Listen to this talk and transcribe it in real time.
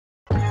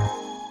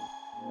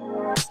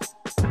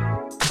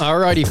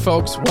Alrighty,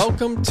 folks,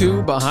 welcome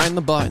to Behind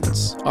the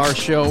Buttons, our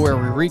show where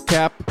we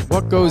recap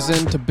what goes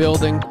into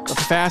building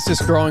the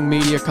fastest growing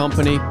media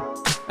company,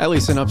 at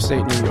least in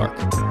upstate New York.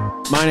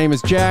 My name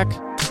is Jack.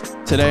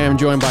 Today I'm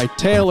joined by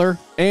Taylor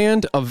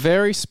and a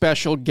very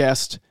special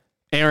guest,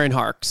 Aaron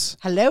Harks.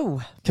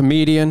 Hello.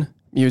 Comedian,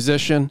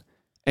 musician,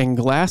 and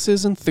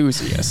glasses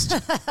enthusiast.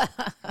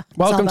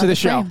 Welcome to the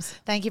show.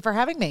 Thank you for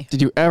having me.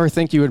 Did you ever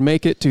think you would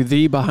make it to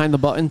the Behind the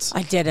Buttons?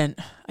 I didn't.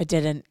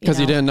 Because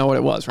you didn't know what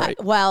it was, right?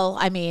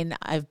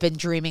 I've been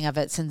dreaming of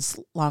it since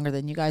longer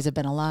than you guys have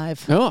been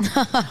alive.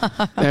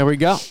 Oh, there we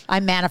go. I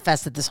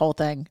manifested this whole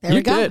thing. There You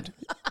we go.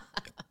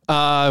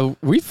 did.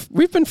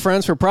 We've been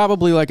friends for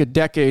probably like a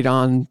decade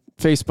on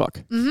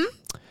Facebook. Mm-hmm.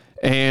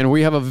 And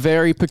we have a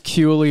very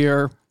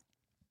peculiar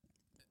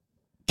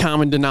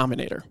common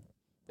denominator.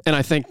 And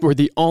I think we're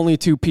the only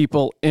two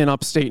people in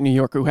upstate New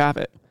York who have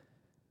it.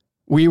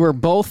 We were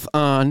both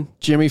on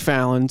Jimmy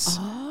Fallon's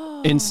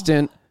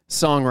Instant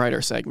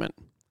Songwriter segment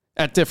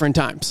at different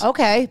times.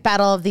 Okay.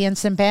 Battle of the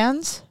Instant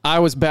Bands. I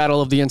was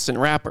Battle of the Instant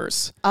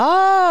Rappers.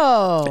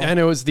 Oh. And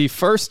it was the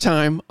first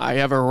time I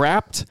ever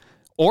rapped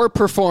or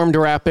performed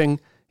rapping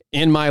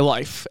in my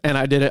life. And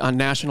I did it on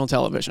national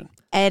television.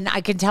 And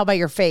I can tell by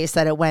your face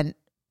that it went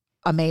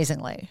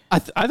amazingly. I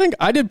think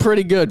I did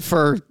pretty good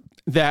for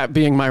that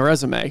being my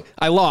resume.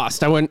 I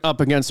lost. I went up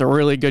against a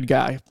really good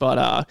guy,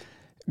 but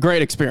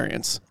great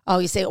experience. Oh,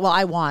 you say, well,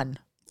 I won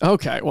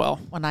Okay, well.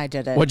 when I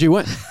did it. What'd you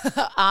win?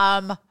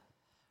 I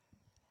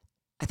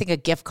think a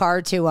gift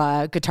card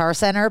to Guitar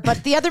Center,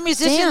 but the other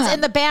musicians in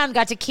the band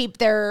got to keep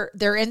their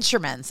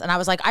instruments. And I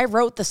was like, I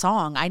wrote the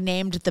song. I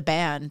named the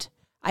band.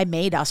 I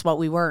made us what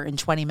we were in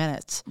 20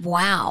 minutes.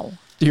 Wow.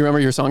 Do you remember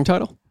your song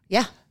title?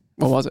 Yeah.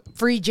 What was it?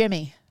 Free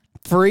Jimmy.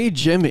 Free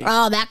Jimmy.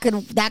 Oh, that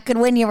could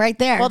win you right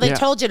there. Well, they Yeah.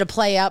 told you to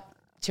play up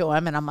to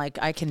him, and I'm like,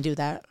 I can do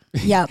that.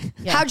 Yep.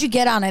 How'd you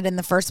get on it in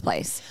the first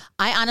place?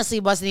 I honestly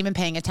wasn't even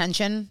paying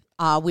attention.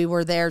 We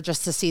were there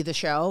just to see the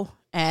show,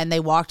 and they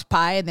walked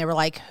by, and they were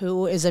like,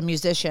 who is a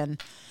musician?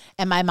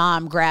 And my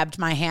mom grabbed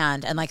my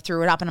hand and like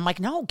threw it up, and I'm like,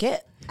 no,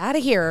 get out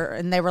of here.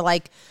 And they were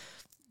like,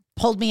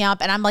 pulled me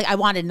up, and I'm like, I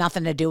wanted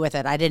nothing to do with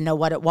it. I didn't know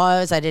what it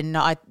was. I didn't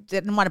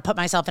want to put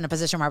myself in a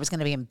position where I was going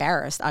to be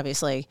embarrassed,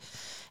 obviously.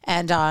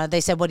 And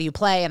they said, what do you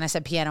play? And I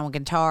said, piano and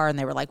guitar. And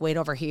they were like, wait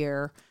over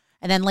here.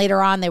 And then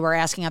later on, they were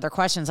asking other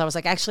questions. I was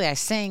like, actually, I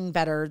sing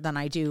better than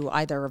I do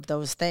either of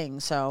those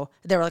things. So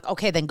they were like,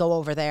 okay, then go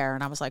over there.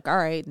 And I was like, all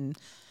right. And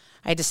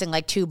I had to sing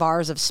like 2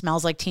 bars of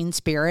Smells Like Teen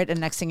Spirit. And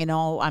next thing you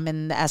know, I'm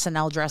in the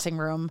SNL dressing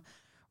room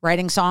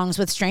writing songs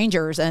with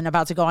strangers and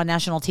about to go on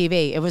national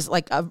TV. It was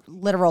like a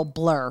literal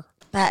blur.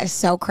 That is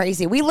so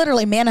crazy. We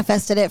literally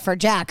manifested it for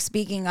Jack.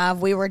 Speaking of,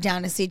 we were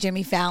down to see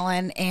Jimmy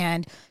Fallon,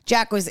 and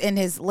Jack was in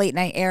his late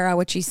night era,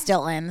 which he's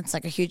still in. It's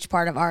like a huge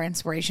part of our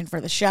inspiration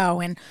for the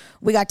show. And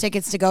we got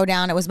tickets to go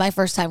down. It was my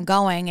first time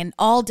going. And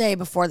all day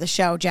before the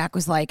show, Jack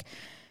was like,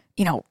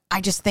 you know,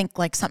 I just think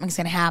like something's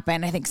going to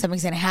happen. I think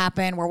something's going to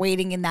happen. We're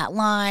waiting in that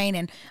line.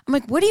 And I'm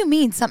like, what do you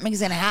mean something's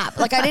going to happen?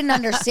 Like, I didn't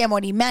understand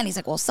what he meant. He's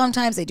like, well,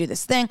 sometimes they do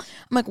this thing.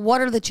 I'm like, what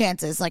are the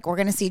chances? Like, we're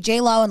going to see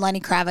J-Lo and Lenny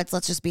Kravitz.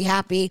 Let's just be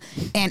happy.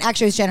 And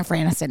actually, it was Jennifer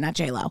Aniston, not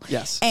J-Lo.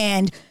 Yes.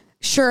 And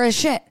sure as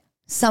shit,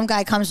 some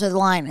guy comes to the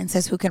line and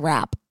says, who can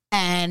rap?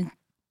 And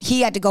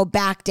he had to go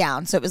back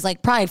down. So it was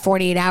like probably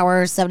 48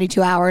 hours,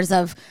 72 hours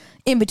of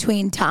in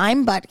between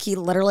time, but he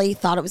literally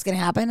thought it was going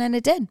to happen, and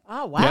it did.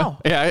 Oh, wow.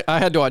 Yeah, I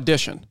had to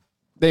audition.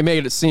 They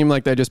made it seem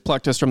like they just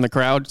plucked us from the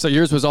crowd. So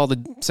yours was all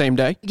the same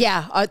day?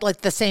 Yeah,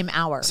 like the same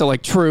hour. So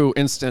like true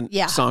instant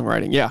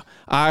songwriting. Yeah.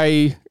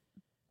 I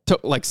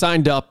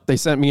signed up. They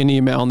sent me an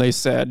email, and they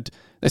sent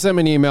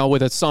me an email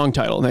with a song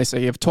title. And they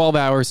say, you have 12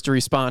 hours to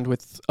respond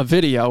with a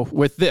video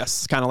with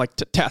this, kind of like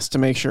to test to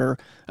make sure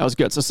I was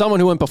good. So someone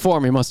who went before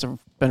me must have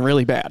been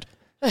really bad.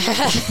 So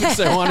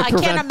I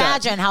can't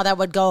imagine how that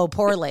would go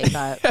poorly.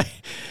 But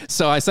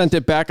So I sent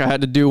it back. I had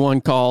to do one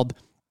called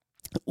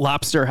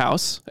Lobster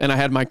House, and I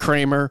had my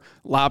Kramer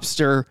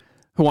lobster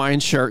Hawaiian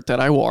shirt that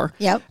I wore.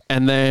 Yep.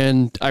 And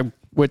then I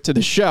went to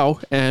the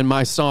show, and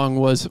my song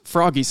was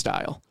Froggy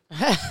Style.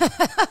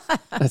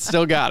 I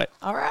still got it.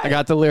 All right. I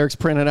got the lyrics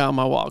printed out on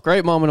my wall.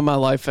 Great moment of my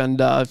life, and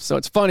so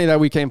it's funny that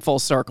we came full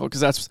circle,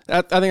 because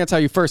I think that's how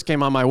you first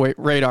came on my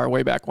radar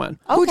way back when.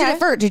 Who did it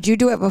first? Did you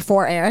do it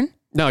before Aaron?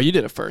 No, you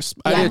did it first.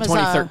 I did it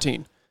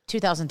 2013.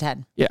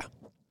 2010. Yeah.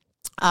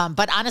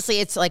 But honestly,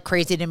 it's like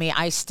crazy to me.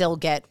 I still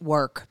get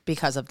work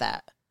because of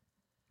that.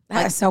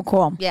 That's so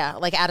cool. Yeah,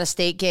 like out of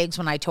state gigs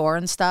when I tour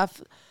and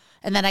stuff.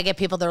 And then I get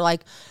people, they're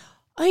like,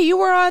 oh, you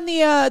were on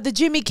the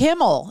Jimmy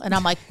Kimmel. And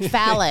I'm like,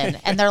 Fallon.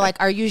 And they're like,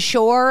 are you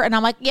sure? And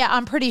I'm like, yeah,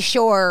 I'm pretty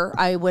sure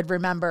I would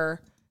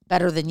remember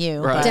better than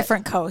you. Right. But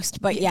Different coast,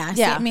 but yeah.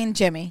 Yeah. I mean,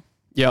 Jimmy.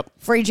 Yep.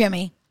 Free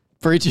Jimmy.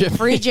 Free Jimmy.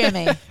 Free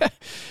Jimmy.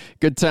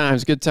 Good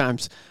times, good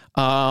times.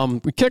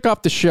 We kick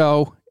off the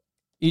show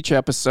each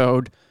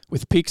episode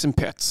with Peaks and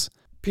Pits.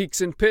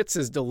 Peaks and Pits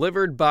is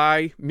delivered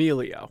by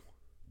Melio.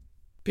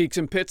 Peaks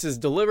and Pits is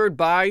delivered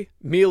by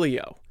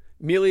Melio.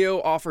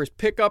 Melio offers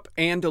pickup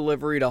and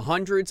delivery to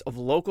hundreds of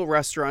local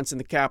restaurants in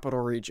the capital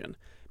region.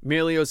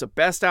 Melio is the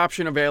best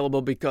option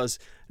available because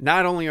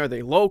not only are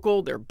they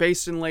local, they're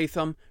based in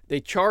Latham, they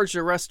charge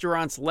their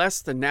restaurants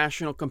less than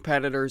national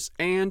competitors,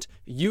 and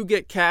you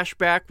get cash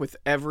back with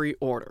every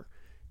order.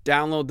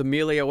 Download the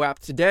Melio app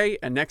today,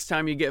 and next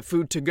time you get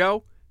food to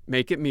go,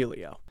 make it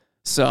Melio.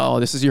 So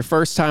this is your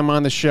first time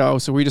on the show,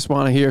 so we just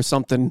want to hear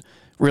something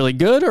really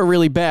good or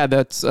really bad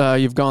that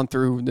you've gone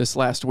through this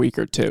last week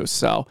or two.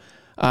 So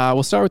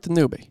we'll start with the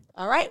newbie.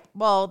 All right.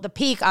 Well, the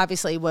peak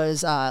obviously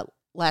was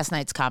last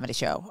night's comedy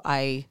show.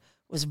 I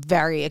was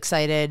very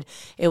excited.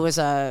 It was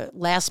a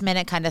last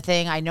minute kind of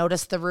thing. I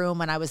noticed the room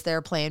when I was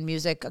there playing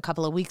music a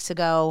couple of weeks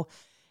ago,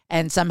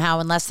 and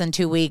somehow in less than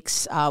 2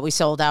 weeks, we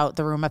sold out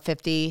the room of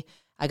 50.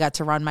 I got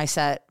to run my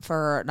set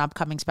for an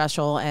upcoming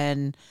special,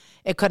 and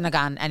it couldn't have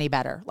gone any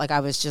better. Like,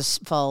 I was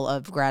just full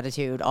of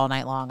gratitude all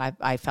night long.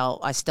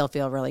 I still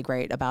feel really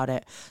great about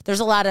it. There's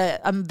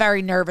I'm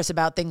very nervous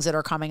about things that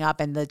are coming up,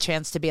 and the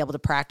chance to be able to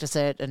practice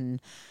it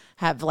and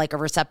have like a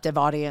receptive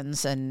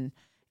audience, and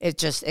it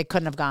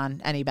couldn't have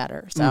gone any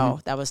better. So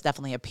that was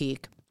definitely a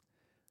peak.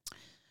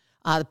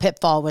 The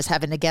pitfall was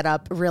having to get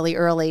up really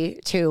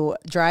early to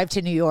drive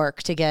to New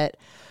York to get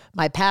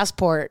my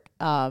passport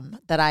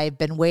that I've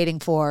been waiting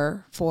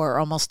for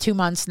almost 2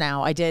 months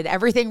now. I did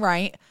everything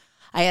right.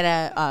 I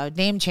had a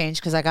name change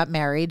because I got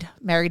married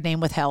name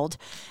withheld.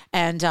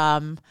 And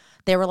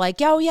they were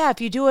like, oh, yeah, if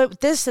you do it with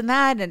this and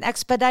that and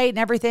expedite and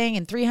everything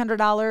and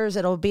 $300,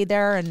 it'll be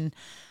there. And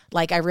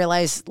like, I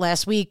realized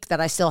last week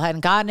that I still hadn't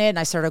gotten it, and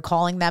I started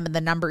calling them, and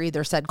the number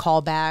either said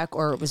call back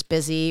or it was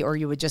busy or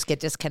you would just get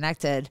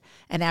disconnected.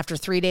 And after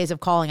 3 days of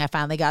calling, I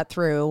finally got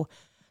through.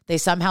 They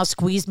somehow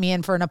squeezed me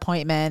in for an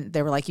appointment.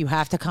 They were like, you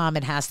have to come.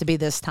 It has to be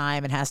this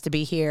time. It has to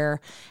be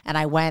here. And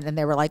I went, and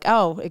they were like,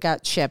 oh, it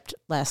got shipped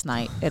last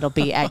night. It'll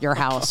be at your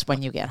house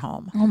when you get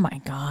home. Oh,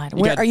 my God.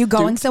 Are you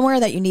going somewhere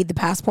that you need the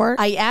passport?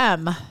 I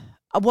am.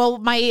 Well,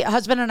 my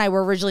husband and I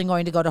were originally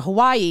going to go to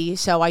Hawaii,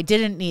 so I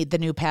didn't need the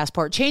new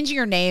passport. Changing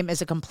your name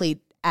is a complete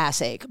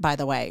ass ache, by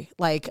the way.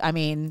 Like, I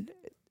mean,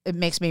 it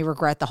makes me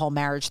regret the whole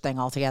marriage thing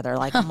altogether.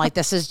 Like, I'm like,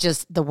 this is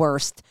just the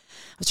worst.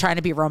 I was trying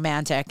to be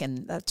romantic,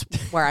 and that's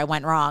where I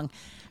went wrong.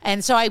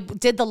 And so I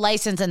did the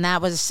license, and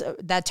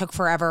that took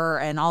forever,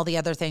 and all the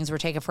other things were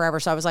taking forever.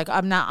 So I was like,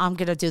 I'm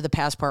going to do the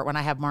passport when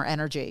I have more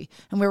energy.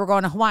 And we were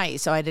going to Hawaii,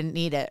 so I didn't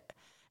need it.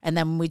 And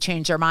then we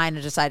changed our mind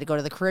and decided to go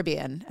to the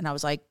Caribbean. And I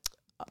was like,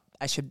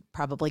 I should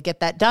probably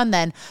get that done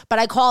then. But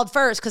I called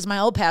first because my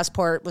old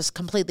passport was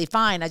completely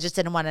fine. I just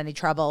didn't want any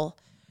trouble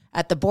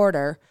at the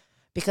border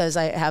because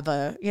I have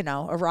a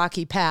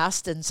rocky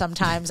past, and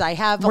sometimes I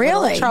have a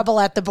little trouble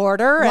at the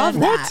border. Love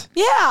that.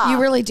 Yeah.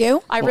 You really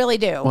do? I really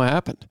do. What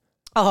happened?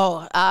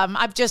 Oh,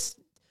 I've just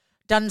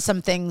done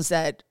some things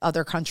that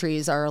other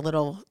countries are a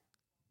little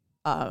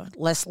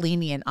less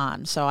lenient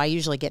on. So I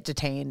usually get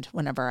detained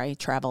whenever I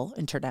travel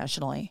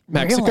internationally.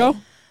 Mexico?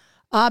 Really?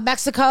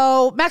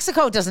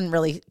 Mexico doesn't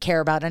really care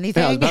about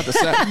anything. Yeah, I was about to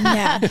say.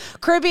 Yeah.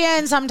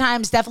 Caribbean,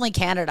 sometimes, definitely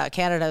Canada.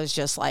 Canada is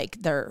just like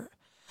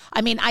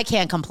I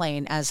can't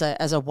complain as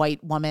a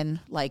white woman.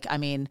 Like, I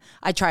mean,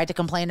 I tried to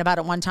complain about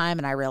it one time,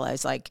 and I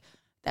realized like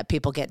that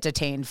people get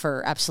detained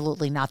for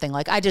absolutely nothing.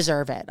 Like, I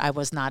deserve it. I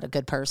was not a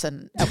good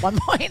person at one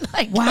point.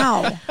 Like,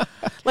 wow.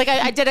 Like,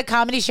 I did a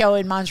comedy show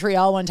in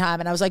Montreal one time,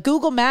 and I was like,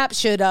 Google Maps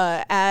should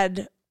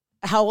add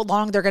how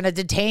long they're going to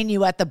detain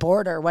you at the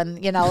border when,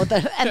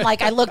 and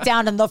like I looked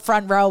down and the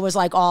front row was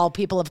like all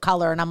people of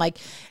color. And I'm like,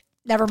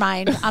 never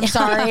mind. I'm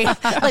sorry.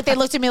 Like, they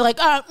looked at me like,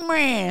 oh,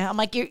 meh. I'm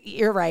like,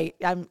 you're right.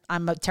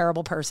 I'm a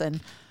terrible person.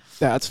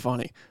 That's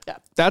funny. Yeah.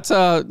 That's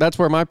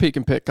where my peek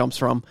and pick comes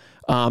from.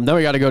 Then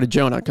we got to go to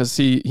Jonah because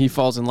he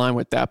falls in line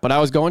with that. But I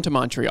was going to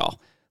Montreal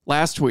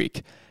last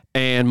week,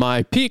 and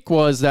my peek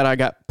was that I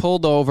got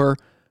pulled over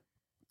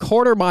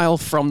quarter mile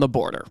from the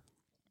border.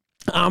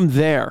 I'm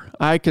there.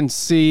 I can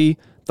see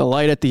the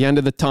light at the end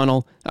of the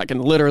tunnel. I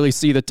can literally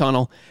see the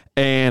tunnel,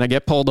 and I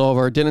get pulled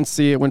over. Didn't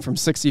see it. Went from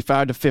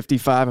 65 to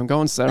 55. I'm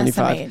going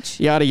 75.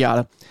 Yada,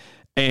 yada.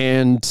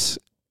 And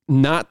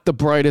not the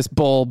brightest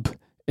bulb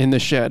in the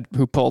shed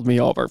who pulled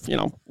me over,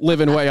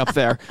 living way up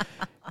there.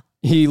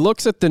 He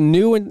looks at the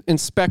new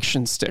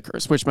inspection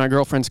stickers, which my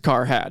girlfriend's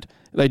car had.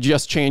 They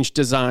just changed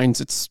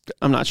designs.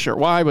 I'm not sure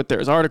why, but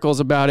there's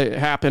articles about it. It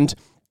happened.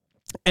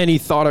 And he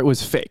thought it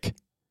was fake.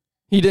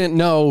 He didn't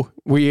know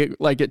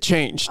it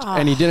changed,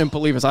 and he didn't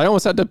believe us. I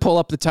almost had to pull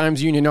up the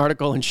Times Union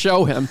article and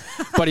show him,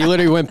 but he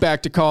literally went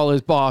back to call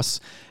his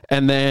boss,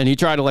 and then he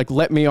tried to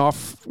let me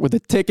off with a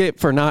ticket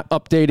for not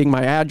updating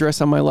my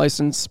address on my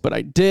license, but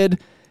I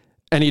did,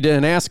 and he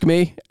didn't ask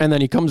me, and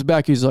then he comes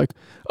back, he's like,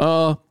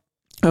 I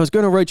was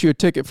going to write you a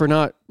ticket for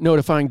not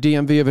notifying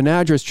DMV of an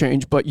address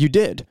change, but you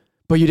did,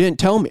 but you didn't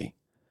tell me.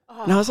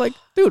 And I was like,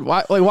 dude,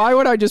 why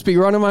would I just be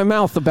running my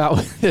mouth about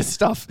this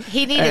stuff?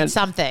 He needed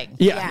something.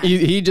 Yeah.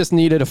 He just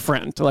needed a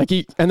friend.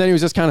 And then he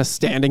was just kind of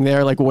standing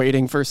there,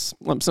 waiting for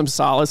some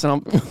solace. And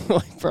I'm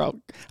like, bro,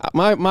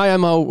 my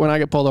MO when I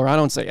get pulled over, I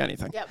don't say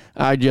anything. Yep.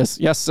 I just,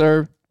 yes,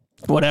 sir,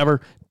 whatever,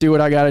 do what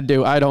I got to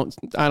do. I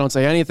don't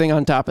say anything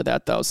on top of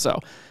that, though. So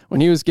when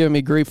he was giving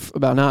me grief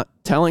about not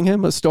telling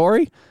him a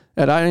story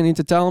that I didn't need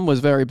to tell him was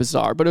very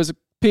bizarre. But it was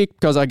peek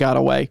because I got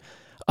away.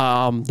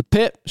 The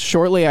pit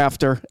shortly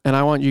after, and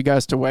I want you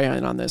guys to weigh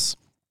in on this.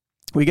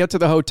 We get to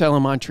the hotel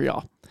in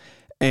Montreal,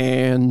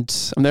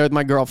 and I'm there with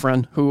my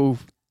girlfriend, who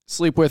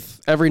sleep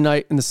with every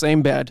night in the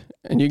same bed.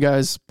 And you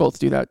guys both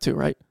do that too,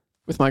 right?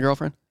 With my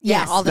girlfriend?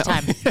 Yeah, Yes. all the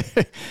time.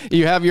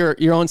 You have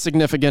your own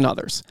significant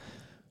others.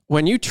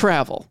 When you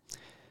travel,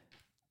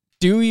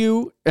 when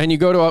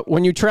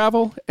you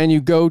travel and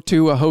you go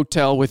to a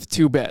hotel with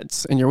 2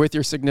 beds and you're with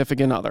your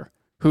significant other,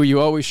 who you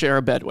always share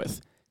a bed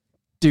with,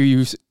 do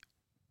you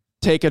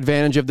take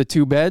advantage of the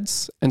 2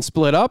 beds and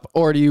split up,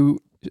 or do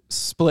you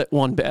split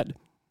one bed?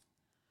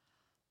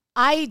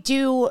 I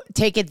do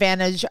take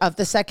advantage of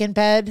the second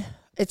bed.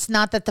 It's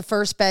not that the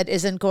first bed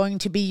isn't going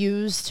to be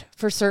used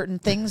for certain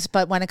things,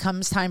 but when it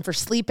comes time for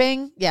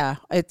sleeping,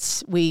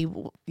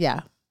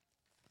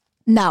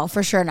 No,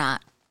 for sure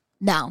not.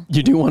 No.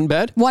 You do one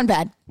bed? One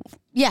bed.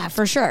 Yeah,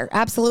 for sure.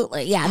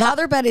 Absolutely. Yeah. The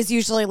other bed is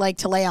usually like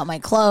to lay out my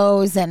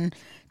clothes and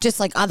just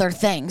like other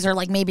things, or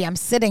like maybe I'm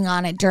sitting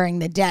on it during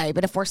the day.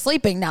 But if we're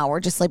sleeping, no, we're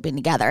just sleeping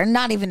together, and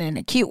not even in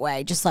a cute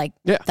way. Just like,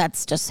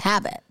 that's just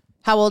habit.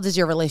 How old is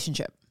your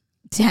relationship?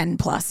 10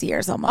 plus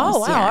years almost. Oh,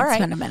 wow. Yeah, All it's right.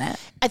 been a minute.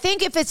 I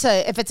think if it's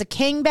a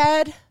king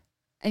bed,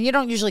 and you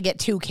don't usually get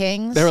 2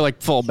 kings. They were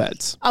like full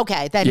beds.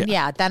 Okay, then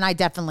then I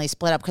definitely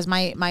split up, because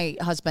my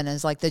husband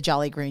is like the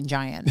Jolly Green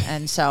Giant,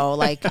 and so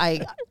like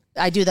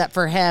I do that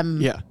for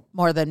him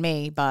more than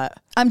me. But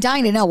I'm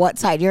dying to know what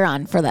side you're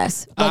on for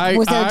this. Like,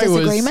 was there a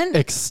disagreement? I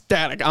was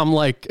ecstatic. I'm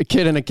like a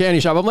kid in a candy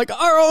shop. I'm like,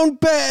 our own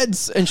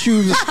beds. And she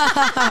was,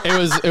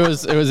 it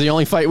was the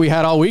only fight we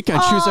had all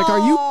weekend. She was like, are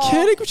you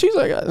kidding? She's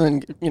like,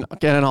 and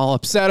getting all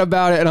upset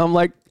about it. And I'm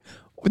like,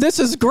 this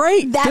is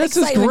great. This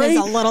is great. Is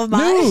a little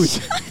much.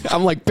 news.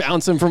 I'm like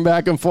bouncing from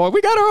back and forth.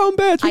 We got our own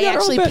beds. I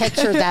actually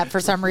pictured that for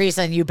some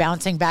reason, you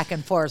bouncing back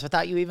and forth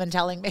without you even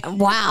telling me.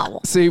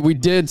 Wow. See, we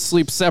did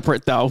sleep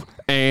separate though,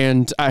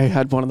 and I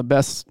had one of the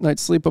best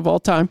night's sleep of all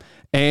time.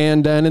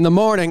 And then in the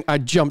morning, I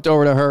jumped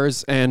over to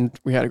hers, and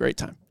we had a great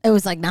time. It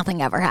was like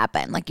nothing ever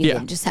happened. Like you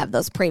didn't just have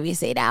those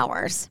previous 8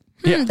 hours.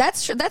 Yeah.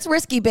 That's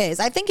risky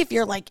biz. I think if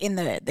you're like in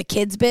the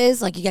kids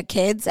biz, like you got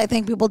kids, I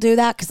think people do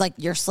that because like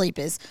your sleep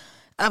is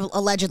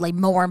allegedly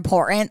more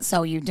important,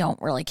 so you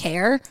don't really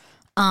care.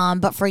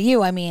 But for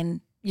you, I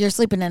mean, you're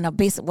sleeping in a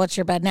basic. What's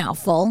your bed now?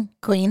 Full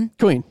queen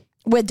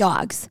with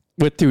dogs.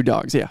 With 2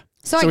 dogs. Yeah.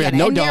 So I we get had it.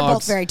 no and dogs. They're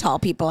both very tall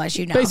people, as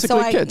you know.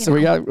 Basically kids. So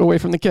we got away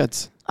from the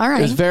kids. All right.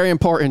 It was very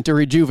important to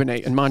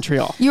rejuvenate in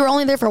Montreal. You were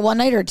only there for one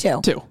night or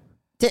 2? 2.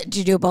 Did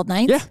you do it both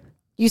nights? Yeah.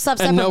 You slept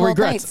separate And no both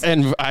regrets. nights.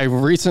 And I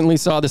recently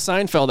saw the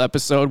Seinfeld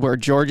episode where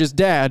George's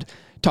dad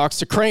talks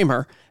to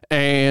Kramer,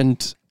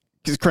 and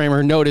because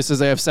Kramer notices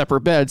they have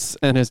separate beds,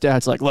 and his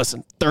dad's like,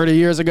 listen, 30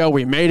 years ago,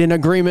 we made an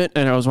agreement,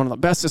 and it was one of the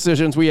best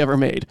decisions we ever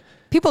made.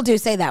 People do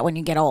say that when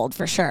you get old,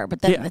 for sure,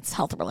 but then it's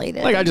health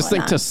related. Like, I just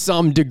think to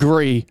some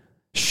degree,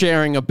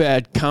 sharing a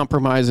bed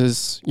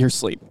compromises your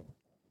sleep.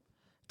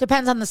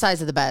 Depends on the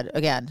size of the bed.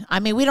 Again, I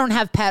mean, we don't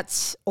have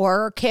pets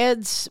or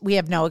kids. We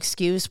have no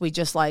excuse. We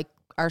just like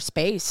our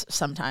space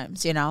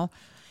sometimes,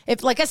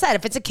 If, like I said,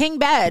 if it's a king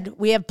bed,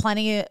 we have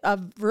plenty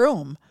of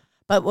room.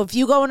 But if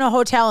you go in a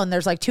hotel and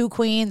there's like 2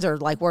 queens or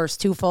like worse,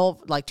 too full,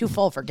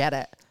 forget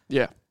it.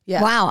 Yeah.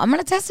 Yeah. Wow, I'm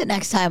going to test it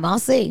next time. I'll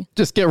see.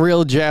 Just get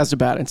real jazzed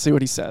about it and see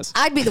what he says.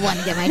 I'd be the one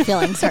to get my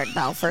feelings hurt,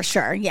 though, for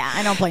sure. Yeah,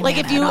 I don't blame Like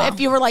Hannah if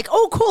you were like,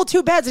 oh, cool,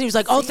 2 beds. And he was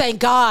like, oh, thank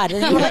God.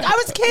 And you were like, I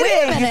was kidding.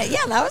 Wait a minute.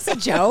 Yeah, that was a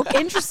joke.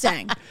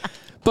 Interesting.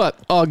 But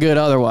all good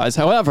otherwise.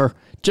 However,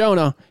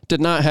 Jonah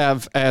did not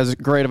have as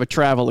great of a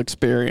travel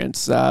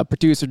experience.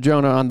 Producer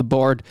Jonah on the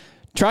board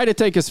tried to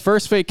take his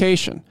first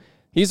vacation.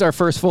 He's our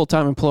first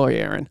full-time employee,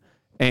 Aaron.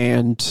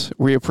 And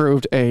we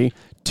approved a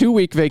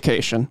 2-week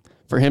vacation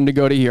for him to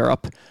go to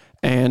Europe.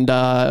 And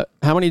how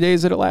many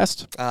days did it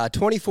last?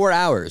 24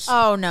 hours.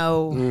 Oh,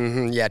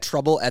 no. Yeah,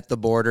 trouble at the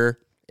border,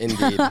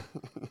 indeed.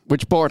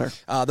 Which border?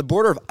 The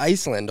border of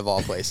Iceland, of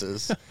all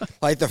places.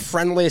 Like the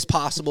friendliest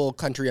possible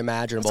country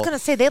imaginable. I was going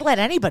to say, they let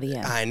anybody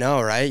in. I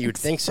know, right? You'd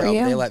think so.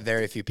 you. They let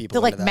very few people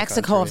They're like into that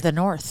Mexico country. of the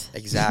North.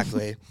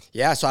 Exactly.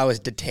 Yeah, so I was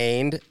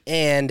detained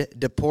and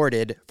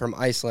deported from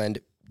Iceland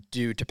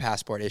due to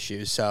passport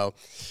issues. So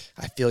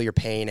I feel your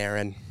pain,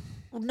 Aaron.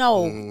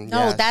 No,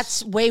 yes.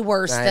 that's way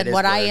worse It than is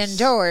what I worse.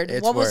 endured.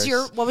 It's What was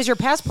worse. your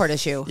passport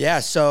issue?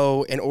 Yeah,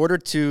 so in order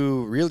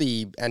to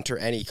really enter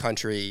any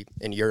country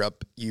in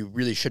Europe, you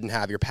really shouldn't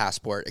have your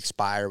passport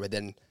expire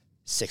within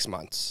 6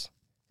 months.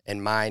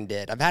 And mine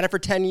did. I've had it for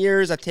 10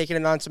 years. I've taken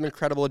it on some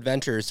incredible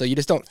adventures. So you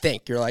just don't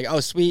think. You're like, oh,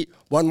 sweet,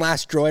 one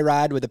last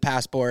joyride with a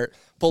passport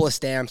full of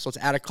stamps. Let's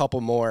add a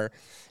couple more.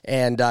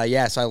 And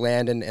so I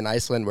land in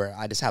Iceland where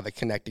I just have a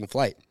connecting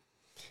flight.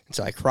 And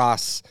so I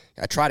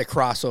try to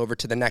cross over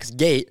to the next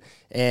gate,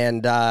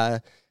 and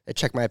I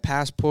check my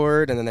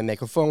passport, and then they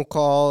make a phone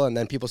call, and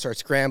then people start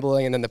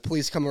scrambling, and then the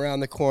police come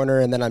around the corner,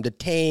 and then I'm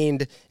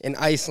detained in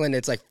Iceland.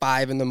 It's like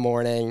 5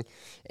 a.m,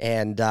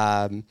 and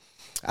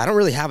I don't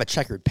really have a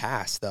checkered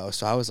past, though.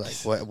 So I was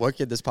like, what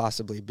could this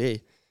possibly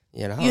be?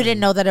 You didn't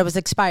know that it was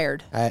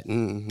expired.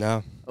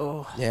 No.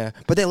 Oh. Yeah.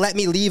 But they let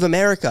me leave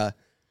America,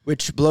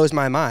 which blows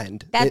my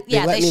mind. They let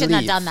me shouldn't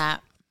have leave. done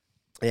that.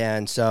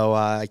 And so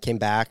I came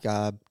back,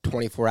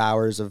 24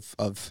 hours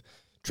of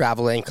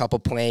traveling, couple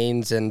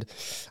planes, and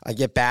I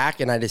get back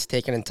and I just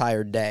take an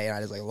entire day and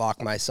I just like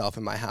lock myself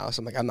in my house.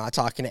 I'm like, I'm not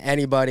talking to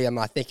anybody. I'm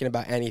not thinking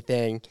about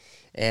anything.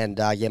 And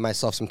gave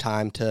myself some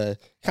time to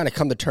kind of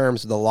come to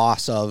terms with the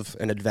loss of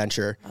an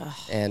adventure.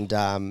 And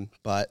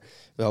but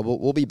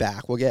we'll be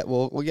back. We'll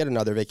get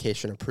another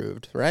vacation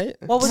approved, right?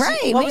 What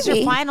was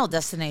your final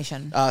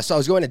destination? So I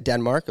was going to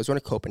Denmark. I was going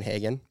to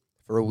Copenhagen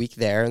for a week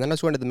there, and then I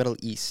was going to the Middle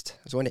East.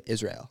 I was going to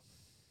Israel.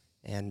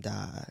 And,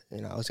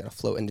 I was going to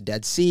float in the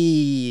Dead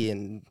Sea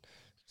and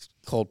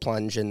cold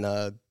plunge in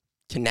the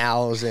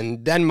canals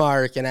in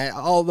Denmark and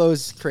all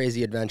those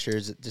crazy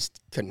adventures. It just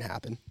couldn't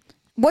happen.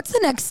 What's the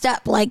next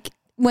step? Like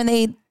when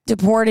they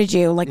deported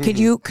you, like could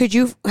you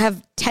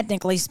have,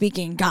 technically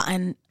speaking,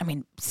 gotten,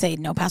 say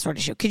no passport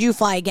issue, could you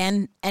fly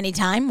again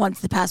anytime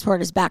once the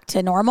passport is back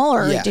to normal,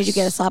 or Yes. did you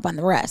get a slap on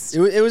the wrist?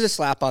 It was a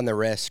slap on the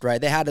wrist, right?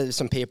 They had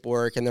some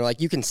paperwork, and they're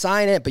like, you can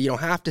sign it, but you don't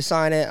have to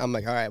sign it. I'm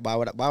like, all right, why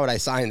would I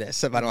sign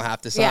this if I don't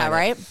have to sign it? Yeah,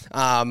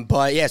 right.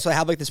 But yeah, so I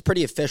have like this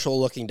pretty official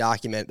looking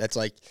document that's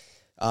like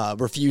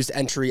refused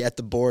entry at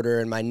the border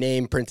and my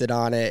name printed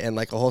on it and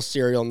like a whole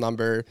serial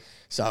number.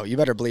 So you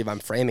better believe I'm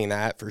framing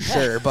that for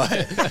sure. But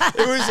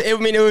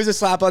it was a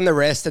slap on the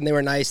wrist, and they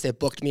were nice. They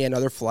booked me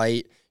another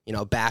flight,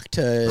 back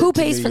to Who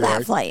pays New for that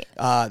York. flight?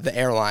 The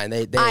airline.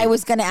 They I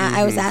was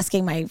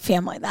asking my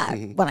family that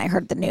when I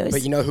heard the news.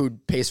 But you know who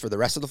pays for the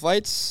rest of the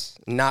flights?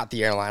 Not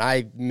the airline.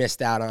 I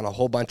missed out on a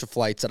whole bunch of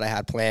flights that I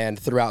had planned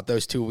throughout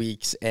those 2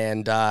 weeks.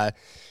 And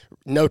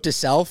note to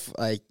self,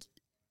 like,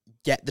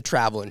 get the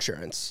travel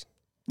insurance.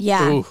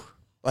 Yeah. Ooh.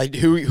 Like,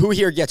 who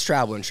here gets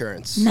travel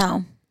insurance?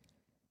 No.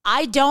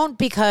 I don't,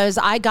 because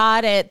I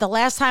got it the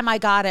last time I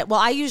got it. Well,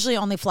 I usually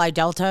only fly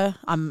Delta.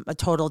 I'm a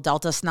total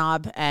Delta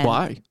snob. And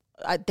Why?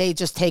 They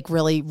just take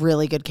really,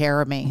 really good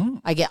care of me.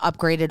 I get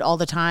upgraded all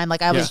the time.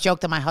 Like I always joke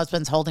that my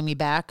husband's holding me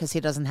back because he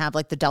doesn't have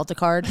like the Delta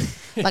card.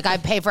 Like I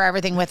pay for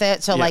everything with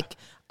it. So like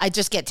I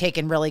just get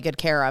taken really good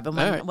care of.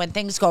 And when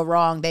things go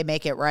wrong, they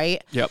make it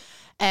right. Yep.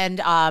 And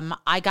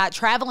I got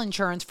travel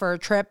insurance for a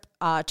trip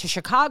to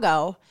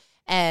Chicago,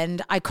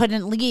 and I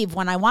couldn't leave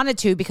when I wanted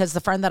to because the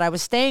friend that I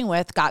was staying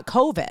with got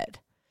COVID.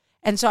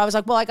 And so I was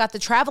like, well, I got the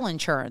travel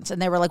insurance.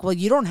 And they were like, well,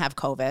 you don't have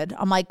COVID.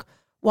 I'm like,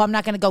 well, I'm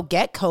not going to go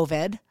get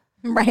COVID.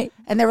 Right.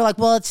 And they were like,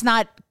 well, it's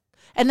not.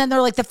 And then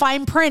they're like, the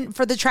fine print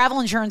for the travel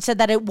insurance said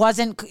that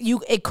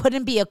it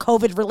couldn't be a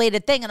COVID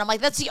related thing. And I'm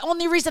like, that's the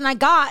only reason I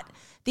got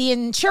the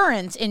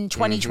insurance in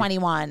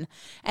 2021.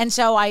 And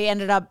so I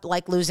ended up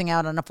like losing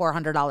out on a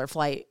 $400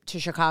 flight to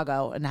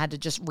Chicago and had to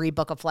just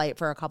rebook a flight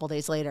for a couple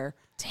days later.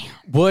 Damn.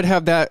 Would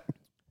have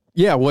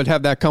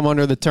that come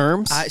under the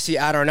terms? I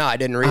don't know. I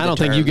didn't read I don't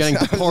think you getting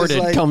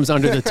deported comes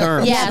under the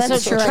terms. Yeah,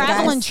 that's so true,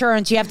 travel guys.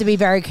 insurance you have to be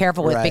very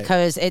careful with Right.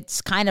 because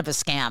it's kind of a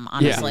scam,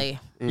 honestly.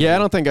 Yeah, I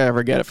don't think I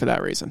ever get it for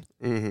that reason.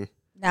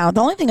 No,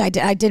 the only thing I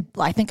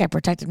think I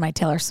protected my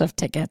Taylor Swift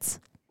tickets.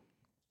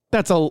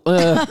 That's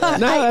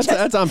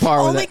that's on par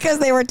with Only it. because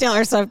they were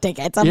Taylor Swift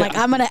tickets. I'm like,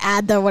 I'm going to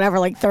add the whatever,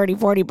 like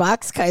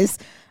 $30-40 because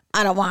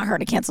I don't want her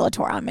to cancel a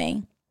tour on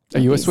me.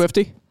 Are you a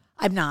Swiftie?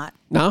 I'm not.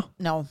 No?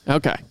 No.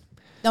 Okay.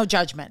 No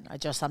judgment.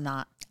 I'm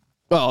not.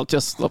 Well,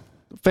 just the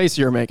face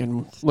you're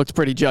making looks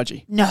pretty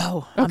judgy.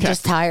 No, I'm Okay.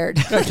 just tired.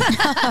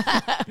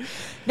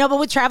 No, but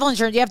with travel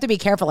insurance, you have to be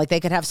careful. Like they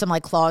could have some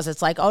like clause.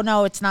 It's like, oh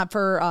no, it's not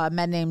for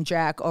men named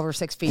Jack over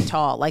 6 feet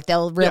tall. Like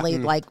they'll really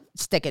like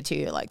stick it to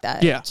you like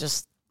that. Yeah.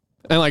 Just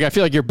And like I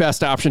feel like your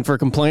best option for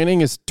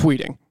complaining is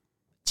tweeting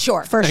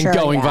sure. For and sure.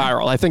 going yeah.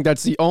 viral. I think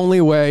that's the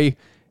only way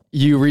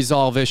you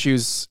resolve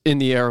issues in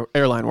the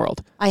airline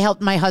world. I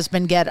helped my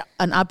husband get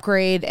an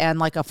upgrade and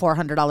like a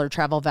 $400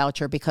 travel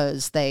voucher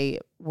because they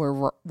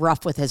were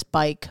rough with his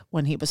bike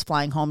when he was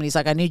flying home. And he's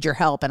like, I need your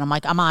help. And I'm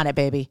like, I'm on it,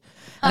 baby.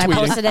 And I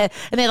posted it.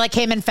 And they like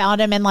came and found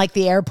him in like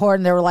the airport.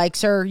 And they were like,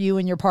 sir, you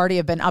and your party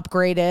have been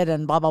upgraded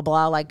and blah, blah,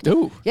 blah. Like,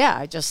 Ooh. yeah,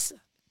 I just...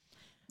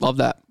 Love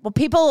that. Well,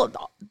 people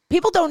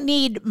don't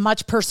need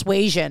much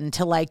persuasion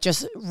to like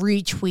just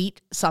retweet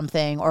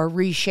something or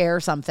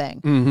reshare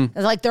something.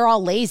 It's like they're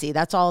all lazy.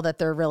 That's all that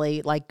they're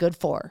really like good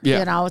for. Yeah.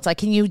 You know, it's like,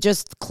 can you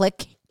just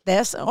click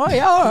this? Oh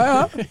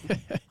yeah,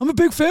 I'm a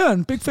big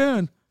fan. Big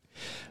fan.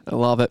 I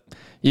love it.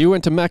 You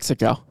went to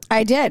Mexico.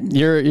 I did.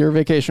 Your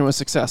vacation was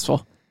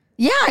successful.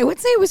 Yeah, I would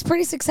say it was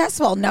pretty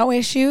successful. No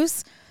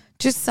issues.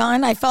 Just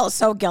sun. I felt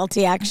so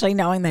guilty actually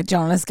knowing that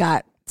Jonas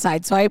got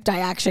sideswiped. I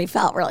actually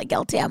felt really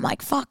guilty. I'm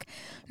like, fuck.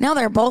 Now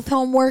they're both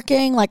home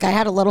working. Like I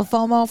had a little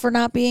FOMO for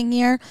not being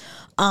here.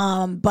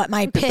 But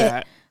my pit.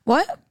 that.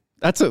 What?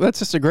 That's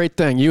just a great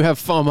thing. You have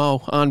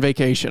FOMO on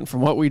vacation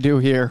from what we do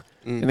here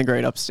in the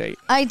great upstate.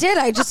 I did.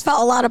 I just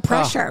felt a lot of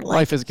pressure. Like,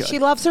 Life is good. She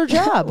loves her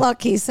job.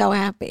 look, he's so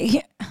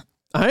happy.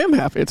 I am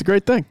happy. It's a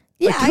great thing.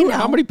 Yeah, I know.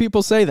 How many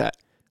people say that?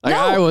 Like No.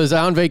 I was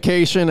on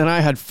vacation and I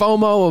had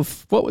FOMO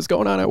of what was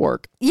going on at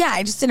work. Yeah,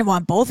 I just didn't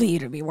want both of you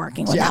to be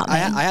working Yeah, without me.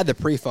 I had the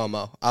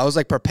pre-FOMO. I was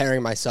like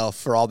preparing myself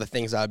for all the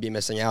things I would be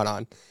missing out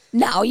on.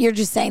 No, you're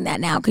just saying that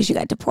now because you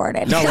got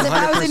deported. No, Because if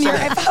I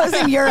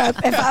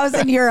was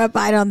in Europe,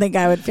 I don't think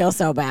I would feel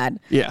so bad.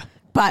 Yeah.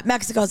 But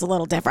Mexico's a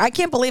little different. I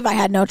can't believe I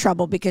had no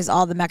trouble because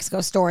all the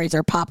Mexico stories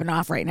are popping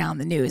off right now in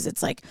the news.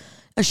 It's like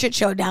a shit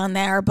show down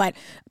there. But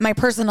my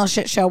personal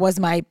shit show was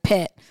my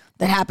pit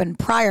that happened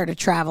prior to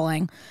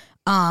traveling.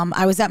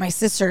 I was at my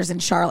sister's in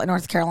Charlotte,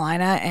 North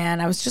Carolina,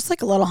 and I was just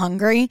like a little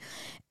hungry.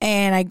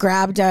 And I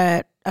grabbed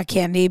a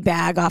candy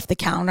bag off the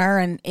counter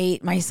and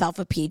ate myself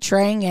a peach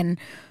ring. And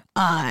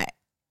I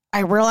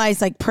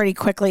realized like pretty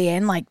quickly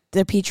like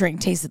the peach ring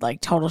tasted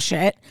like total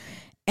shit.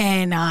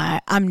 And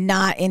I'm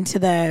not into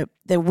the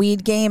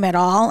weed game at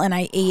all. And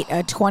I ate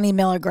a 20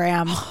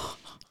 milligram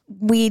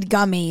weed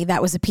gummy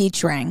that was a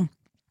peach ring.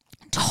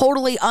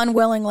 Totally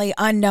unwillingly,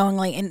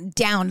 unknowingly, and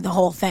downed the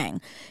whole thing.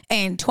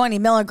 And 20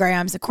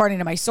 milligrams, according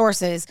to my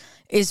sources,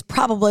 is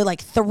probably like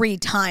 3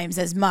 times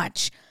as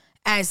much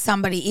as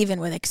somebody even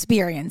with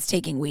experience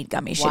taking weed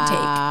gummy should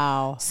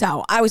take.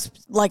 So I was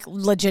like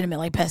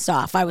legitimately pissed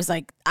off. I was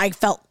like, I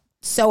felt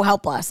so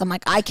helpless. I'm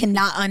like, I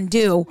cannot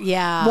undo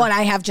what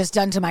I have just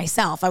done to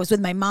myself. I was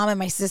with my mom and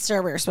my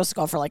sister. We were supposed to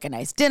go for like a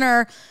nice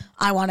dinner.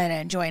 I wanted to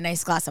enjoy a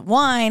nice glass of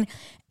wine.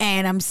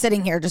 And I'm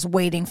sitting here just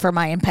waiting for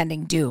my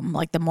impending doom,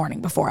 like the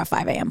morning before a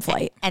 5 a.m.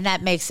 flight. And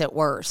that makes it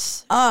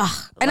worse.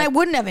 And I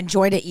wouldn't have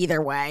enjoyed it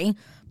either way,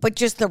 but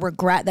just the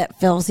regret that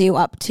fills you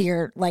up to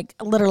your, like,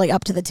 literally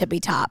up to the tippy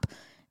top.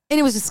 And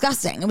it was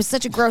disgusting. It was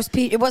such a gross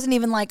peach. It wasn't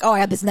even like, oh, I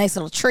had this nice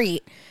little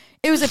treat.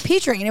 It was a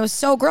peach ring, and it was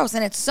so gross.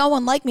 And it's so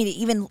unlike me to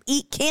even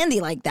eat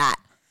candy like that.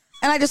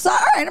 And I just thought,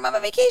 all right, I'm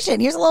on vacation.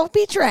 Here's a little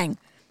peach ring.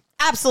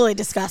 Absolutely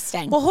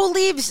disgusting. Well, who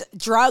leaves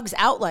drugs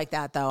out like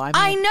that, though?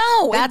 I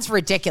know. That's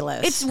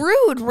ridiculous. It's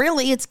rude,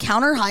 really. It's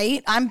counter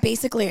height. I'm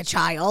basically a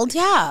child.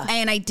 Yeah.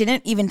 And I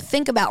didn't even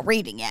think about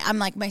reading it. I'm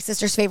like, my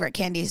sister's favorite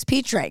candy is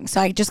peach ring. So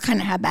I just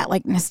kind of had that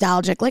like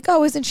nostalgic, like,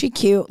 oh, isn't she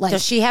cute? Like,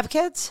 does she have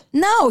kids?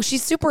 No,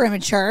 she's super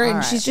immature and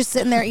right. she's just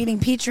sitting there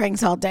eating peach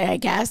rings all day, I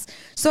guess.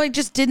 So I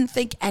just didn't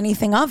think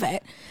anything of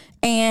it.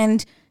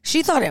 And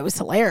she thought it was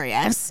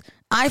hilarious.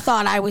 I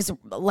thought I was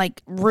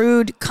like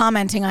rude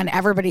commenting on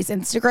everybody's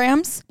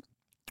Instagrams.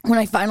 When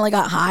I finally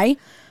got high,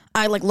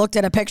 I like looked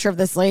at a picture of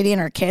this lady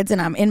and her kids,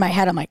 and I'm in my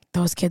head, I'm like,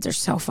 those kids are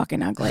so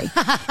fucking ugly.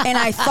 And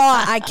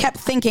I kept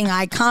thinking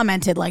I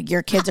commented like,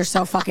 your kids are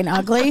so fucking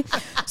ugly.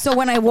 So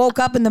when I woke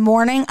up in the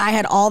morning, I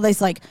had all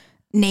these like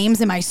names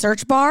in my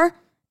search bar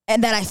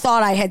and that I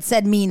thought I had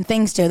said mean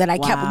things to, that I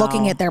kept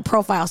looking at their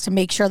profiles to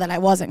make sure that I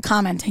wasn't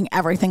commenting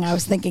everything I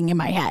was thinking in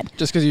my head.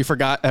 Just because you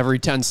forgot every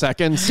 10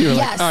 seconds, you were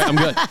like, all right, I'm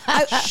good.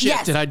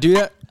 Shit, did I do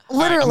that?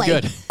 Literally, all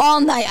right, I'm good. all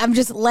night. I'm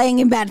just laying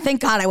in bed.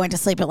 Thank God I went to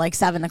sleep at like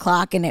 7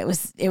 o'clock and it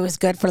was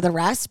good for the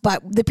rest.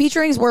 But the peach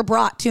rings were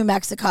brought to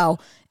Mexico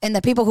and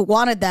the people who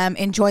wanted them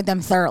enjoyed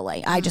them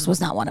thoroughly. I just was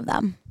not one of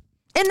them.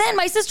 And then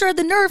my sister had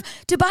the nerve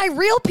to buy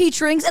real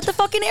peach rings at the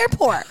fucking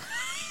airport.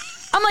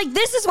 I'm like,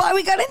 this is why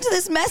we got into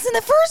this mess in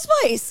the first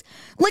place.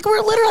 Like, we're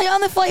literally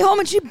on the flight home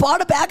and she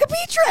bought a bag of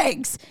peach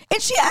rings.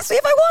 And she asked me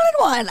if I wanted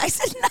one. I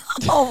said,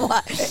 no.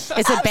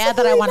 Is it bad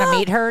that I want to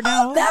meet her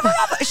now? I'll never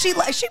have she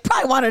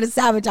probably wanted to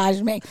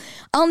sabotage me.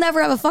 I'll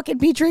never have a fucking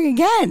peach ring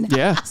again.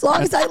 Yeah. As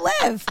long as I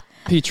live.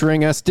 Peach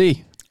ring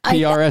SD.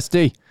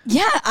 PRSD.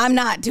 Yeah, I'm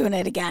not doing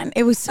it again.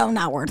 It was so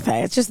not worth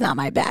it. It's just not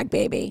my bag,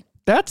 baby.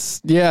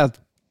 That's,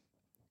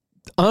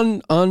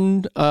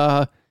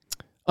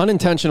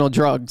 unintentional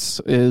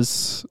drugs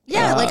is...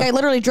 like I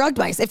literally drugged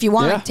myself. If you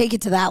want to take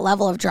it to that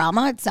level of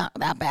drama, it's not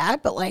that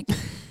bad, but like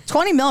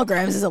 20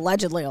 milligrams is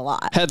allegedly a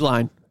lot.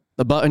 Headline: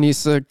 The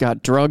Buttonista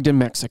got drugged in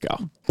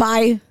Mexico.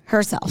 By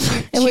herself.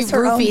 It was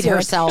her own roofied doing.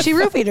 herself. She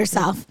roofied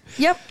herself.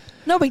 Yep.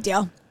 No big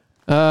deal.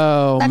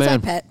 Oh, That's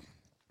man. my pit.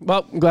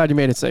 Well, I'm glad you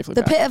made it safely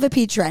The back. pit of a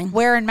peach ring.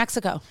 Where in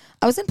Mexico?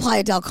 I was in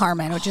Playa del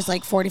Carmen, which is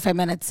like 45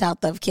 minutes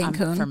south of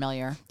Cancun. I'm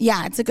familiar.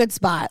 Yeah, it's a good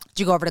spot.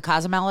 Did you go over to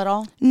Cozumel at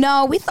all?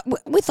 No, we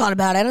thought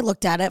about it. I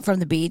looked at it from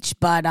the beach,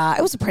 but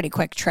it was a pretty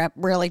quick trip.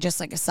 Really, just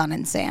like a sun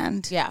and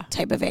sand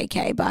type of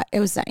vacay, but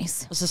it was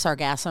nice. Was the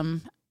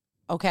sargassum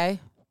okay?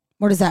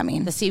 What does that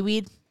mean? The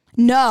seaweed?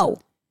 No,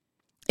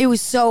 it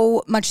was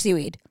so much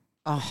seaweed.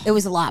 Oh. It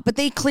was a lot, but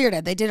they cleared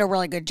it. They did a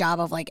really good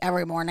job of like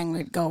every morning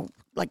we'd go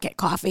like get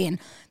coffee and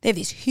they have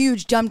these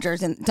huge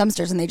dumpsters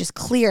and they just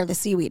clear the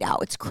seaweed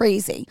out. It's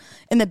crazy.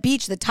 And the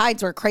beach, the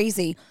tides were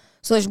crazy.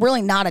 So there's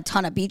really not a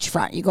ton of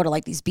beachfront. You go to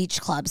like these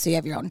beach clubs, so you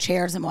have your own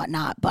chairs and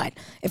whatnot. But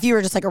if you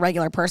were just like a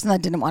regular person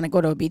that didn't want to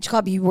go to a beach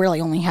club, you really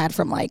only had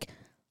from like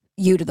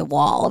you to the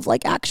wall of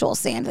like actual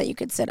sand that you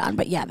could sit on.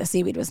 But yeah, the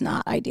seaweed was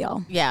not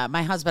ideal. Yeah,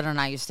 my husband and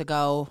I used to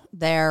go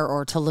there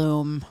or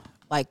Tulum.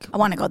 Like, I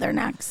want to go there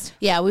next.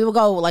 Yeah, we would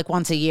go like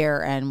once a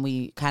year and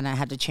we kind of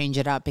had to change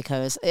it up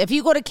because if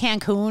you go to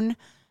Cancun,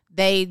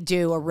 they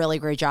do a really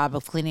great job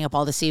of cleaning up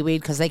all the seaweed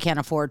because they can't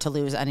afford to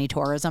lose any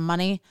tourism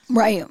money.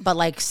 Right. But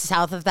like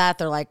south of that,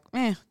 they're like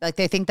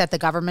they think that the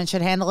government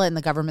should handle it and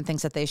the government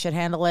thinks that they should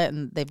handle it.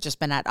 And they've just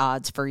been at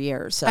odds for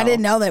years. So I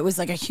didn't know that it was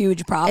like a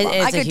huge problem. It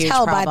is I could a huge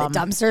tell by problem. the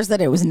dumpsters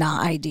that it was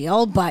not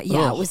ideal, but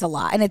yeah, it was a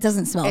lot. And it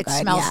doesn't smell It good.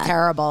 smells yeah.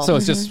 terrible. So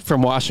it's just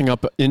from washing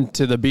up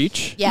into the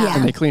beach? Yeah.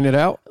 And they clean it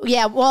out?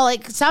 Yeah, well,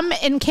 like some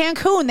in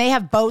Cancun, they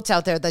have boats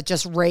out there that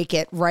just rake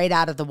it right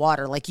out of the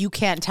water. Like you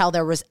can't tell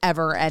there was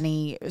ever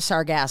any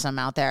sargasm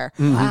out there.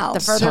 Wow. The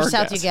further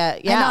south you Sargassum.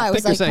 get, I know, I I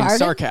was think you're like, saying pardon?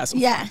 sarcasm.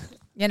 Yeah.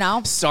 you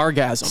know,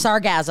 Sargasm.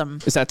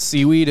 sargasm. Is that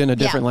seaweed in a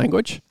different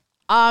language?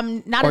 Not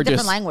Or a different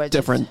just language.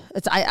 different-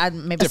 It's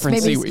maybe different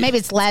maybe, seaweed. maybe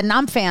it's Latin.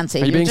 I'm fancy.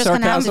 Are you You're being just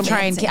gonna have to sarcasm?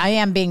 try and. I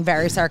am being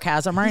very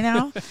sarcasm right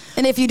now.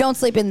 And if you don't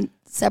sleep in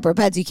separate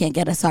beds, you can't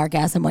get a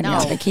sargasm when you're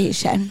on No.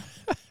 vacation.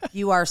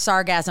 You are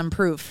sargasm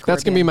proof.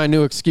 That's going to be my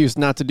new excuse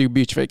not to do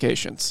beach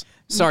vacations.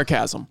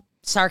 Sarcasm.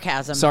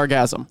 sarcasm.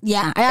 Sargasm.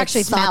 Yeah, I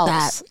actually thought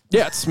that. Smells.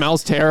 Yeah, it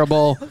smells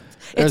terrible.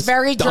 It's There's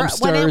very dry.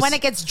 dumpsters. When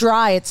it gets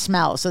dry, it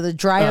smells. So the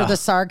drier the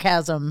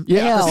sarcasm,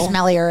 Yeah. the Ew.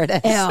 smellier it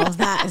is. Ew,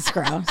 that is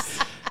gross.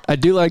 I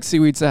do like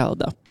seaweed salad,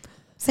 though.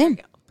 Same.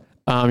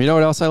 You know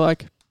what else I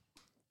like?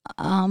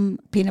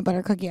 Peanut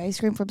butter cookie ice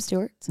cream from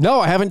Stewart's. No,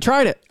 I haven't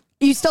tried it.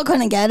 You still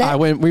couldn't get it?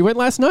 We went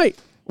last night.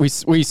 We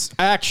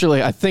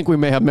actually, I think we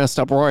may have messed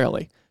up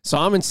royally. So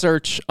I'm in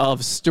search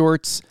of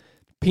Stewart's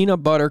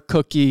peanut butter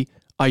cookie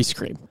ice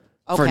cream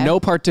for Okay. no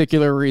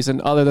particular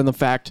reason other than the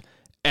fact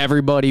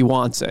everybody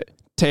wants it.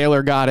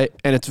 Taylor got it,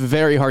 and it's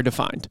very hard to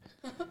find.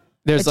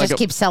 There's It like just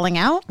keeps selling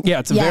out. yeah,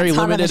 it's a Yeah, very it's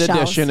hot on the limited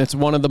shelves. edition. It's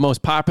one of the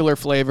most popular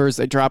flavors.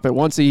 They drop it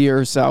once a year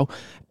or so,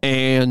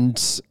 and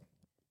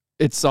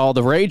it's all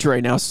the rage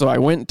right now. So I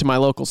went to my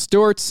local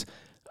Stewart's.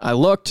 I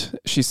looked.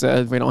 She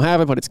said, we don't have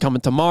it, but it's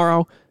coming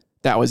tomorrow.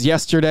 That was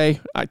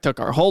yesterday. I took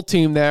our whole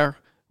team there.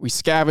 We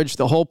scavenged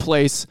the whole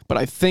place, but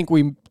I think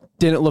we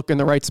didn't look in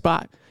the right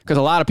spot because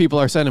a lot of people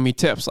are sending me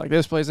tips like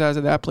this place has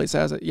it, that place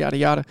has it, yada,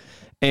 yada.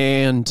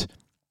 And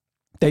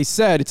they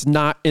said it's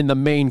not in the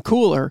main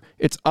cooler.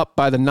 It's up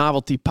by the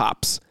novelty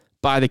pops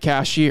by the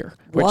cashier,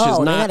 which Whoa, is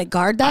they not. gotta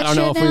guard that I don't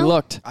know shit if we now?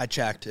 looked. I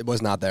checked. It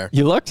was not there.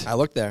 You looked? I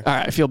looked there. All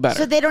right, I feel better.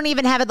 So they don't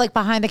even have it like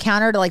behind the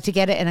counter to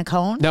get it in a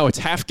cone. No, it's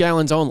half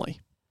gallons only.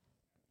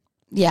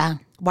 Yeah.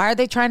 Why are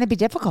they trying to be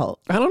difficult?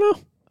 I don't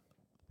know.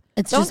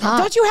 It's Don't, just hot.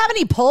 don't you have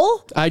any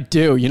pull? I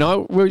do. You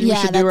know what we yeah,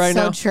 should that's do right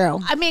so now? true.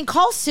 I mean,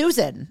 call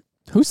Susan.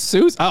 Who's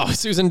Susan? Oh,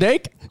 Susan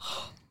Dake?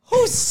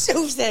 Who's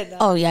Susan?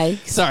 Oh,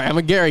 yikes. Sorry, I'm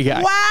a Gary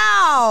guy.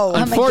 Wow.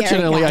 I'm a Gary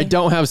Unfortunately, guy. I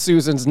don't have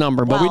Susan's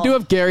number, but we Well, do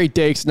have Gary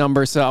Dake's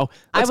number. So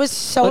I was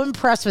so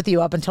impressed with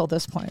you up until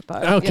this point,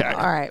 but you okay. know,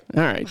 all right.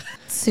 All right.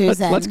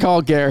 Susan. Let's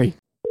call Gary.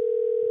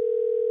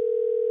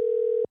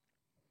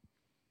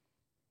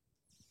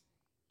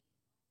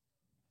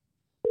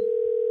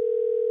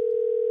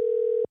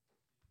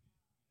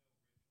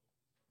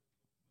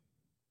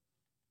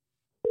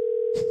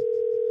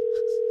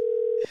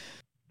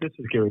 This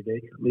is Gary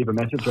Dake. Leave a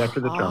message after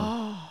the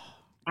tone.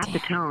 At the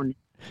tone.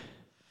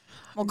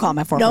 We'll call him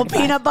at 4:45. No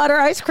peanut butter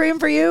ice cream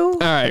for you? All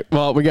right.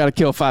 Well, we got to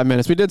kill 5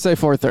 minutes. We did say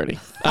 4:30.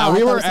 I We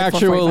thought were we said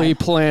actually 4:45.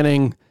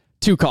 planning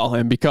to call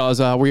him because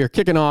we are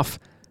kicking off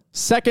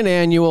second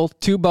annual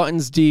 2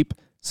 Buttons Deep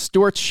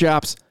Stewart's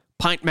Shops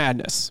Pint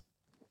Madness.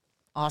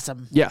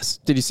 Awesome. Yes.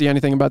 Did you see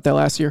anything about that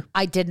last year?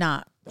 I did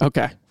not.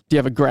 Okay. Do you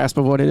have a grasp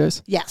of what it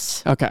is?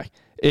 Yes. Okay.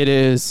 It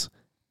is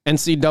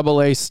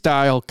NCAA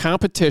style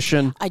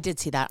competition I did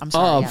see that. I'm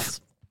sorry. of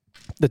Yes.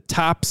 the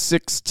top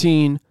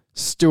 16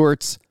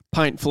 Stewart's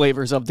pint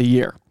flavors of the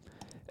year.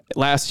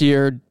 Last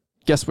year,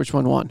 guess which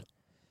one won?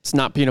 It's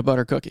not peanut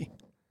butter cookie.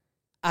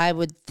 I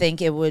would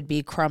think it would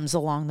be Crumbs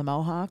Along the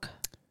Mohawk.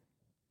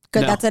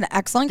 Good. No. That's an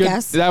excellent Good.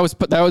 guess. That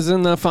was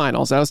in the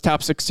finals. That was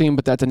top 16,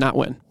 but that did not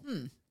win.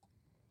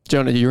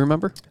 Jonah, do you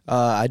remember?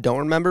 I don't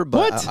remember,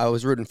 but What? I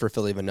was rooting for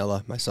Philly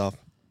Vanilla myself.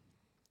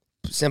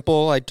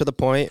 Simple, like to the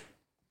point.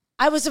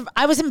 I was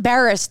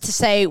embarrassed to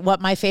say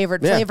what my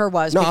favorite Yeah. flavor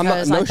was No, I'm not.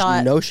 because No, I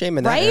thought no shame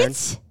in that. right. Aaron.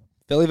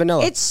 Philly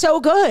Vanilla. It's so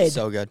good.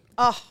 so good.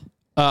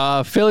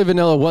 Oh, Philly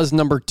Vanilla was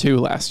number 2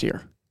 last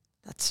year.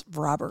 that's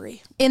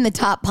robbery. In the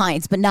top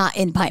pints, but not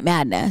in Pint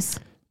Madness.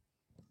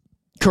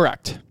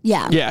 Correct.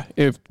 Yeah. Yeah,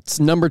 it's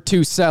number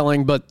 2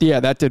 selling, but yeah,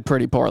 that did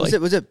pretty poorly.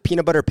 Was it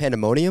peanut butter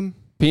pandemonium?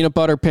 Peanut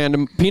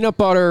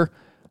butter,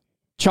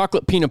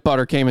 chocolate peanut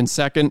butter came in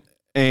second,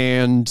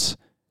 and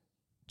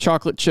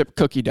chocolate chip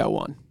cookie dough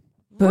won.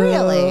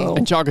 Really? Boo.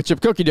 And chocolate chip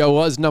cookie dough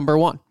was number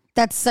 1.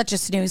 That's such a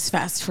snooze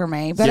fest for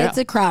me, but Yeah. it's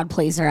a crowd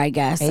pleaser, I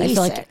guess. I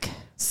feel like Basic.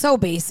 so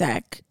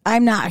basic.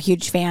 I'm not a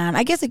huge fan.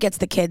 I guess it gets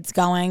the kids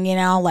going,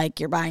 like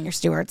you're buying your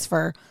Stewart's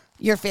for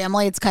your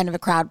family. It's kind of a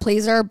crowd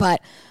pleaser,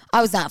 but I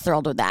was not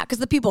thrilled with that because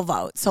the people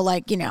vote. So,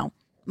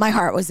 my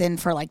heart was in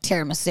for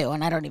tiramisu,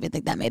 and I don't even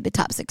think that made the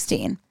top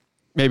 16.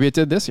 Maybe it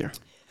did this year.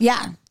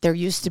 Yeah. There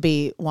used to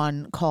be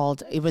one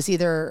called, it was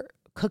either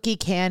Cookie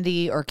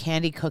Candy or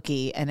Candy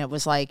Cookie. And it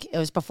was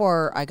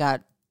before I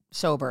got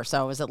sober.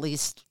 So it was at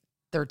least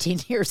 13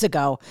 years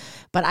ago.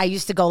 But I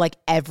used to go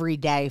every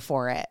day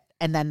for it.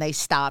 And then they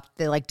stopped.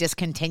 They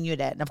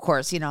discontinued it. And of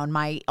course, in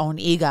my own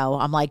ego,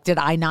 I'm like, did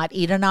I not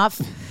eat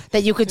enough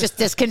that you could just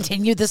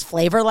discontinue this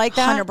flavor like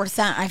that?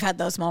 100%. I've had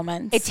those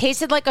moments. It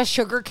tasted like a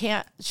sugar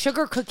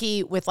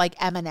cookie with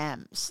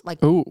M&Ms.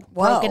 Ooh.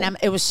 Broken Whoa. M.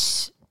 It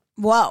was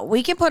Well,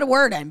 we can put a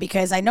word in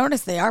because I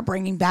noticed they are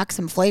bringing back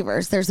some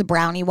flavors. There's a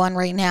brownie one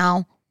right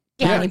now.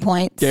 Brownie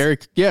points. Gary,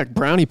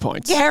 brownie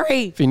points.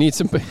 Gary. If you need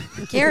some,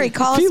 Gary,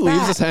 call if he us leaves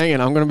back. us hanging,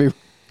 I'm going to be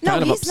No,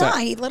 kind of he's upset.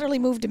 not. He literally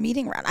moved a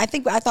meeting around. I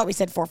thought we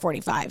said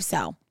 4:45.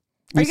 So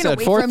We you gonna said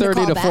wait for him to 4:30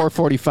 call to back?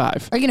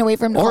 4:45. Are you gonna wait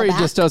for him to Or call he back?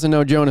 just doesn't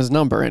know Jonah's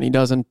number and he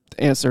doesn't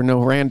answer no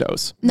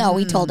randos. No,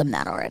 we told him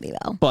that already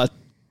though. But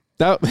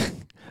that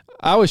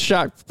I was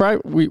shocked.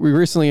 We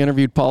recently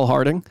interviewed Paul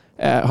Harding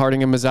at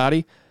Harding and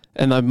Mazzotti,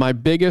 and my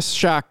biggest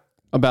shock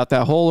about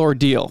that whole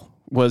ordeal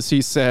was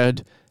he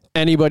said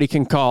anybody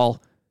can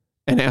call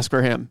and ask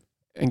for him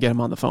and get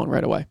him on the phone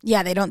right away.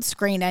 Yeah, they don't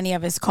screen any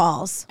of his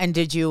calls. And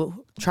did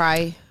you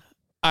try?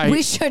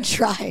 We should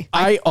try.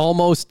 I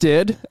almost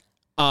did.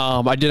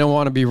 I didn't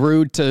want to be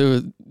rude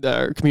to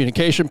the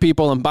communication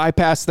people and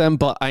bypass them,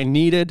 but I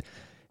needed,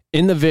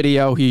 in the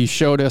video, he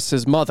showed us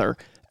his mother.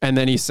 And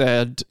then he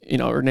said,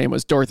 her name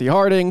was Dorothy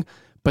Harding,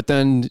 but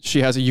then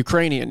she has a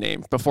Ukrainian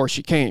name before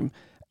she came.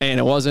 And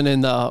it wasn't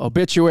in the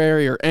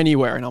obituary or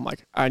anywhere. And I'm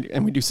like,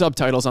 and we do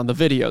subtitles on the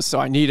videos, so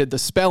I needed the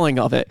spelling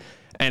of it.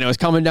 And it was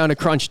coming down to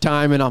crunch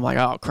time, and I'm like,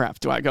 oh,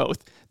 crap, do I go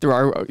through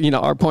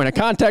our point of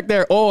contact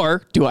there,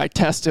 or do I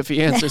test if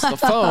he answers the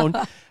phone?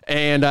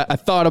 And I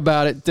thought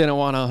about it, didn't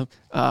want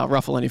to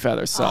ruffle any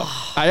feathers. So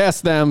I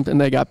asked them,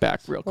 and they got back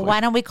real quick. Well, why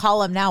don't we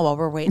call him now while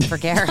we're waiting for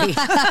Gary?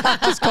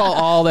 Just call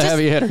all the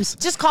heavy hitters.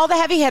 Just call the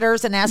heavy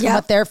hitters and ask them Yep.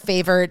 what their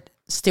favorite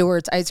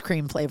Stewart's ice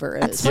cream flavor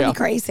is. It's pretty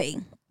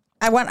crazy.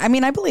 I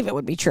believe it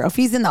would be true if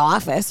he's in the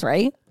office,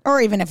 right? Or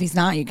even if he's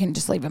not, you can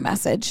just leave a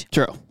message.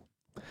 True.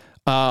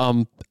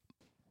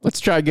 Let's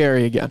try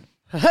Gary again.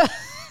 It's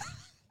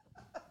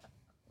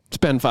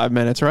been 5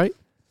 minutes, right?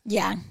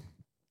 Yeah.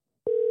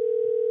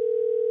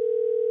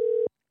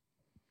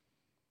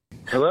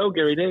 Hello,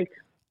 Gary Dake.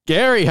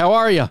 Gary, how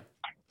are you?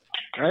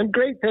 I'm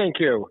great, thank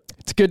you.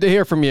 It's good to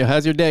hear from you.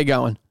 How's your day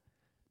going?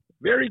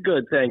 Very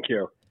good, thank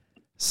you.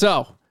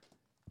 So,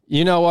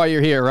 you know why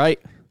you're here, right?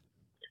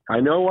 I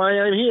know why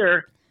I'm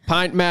here.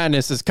 Pint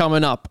Madness is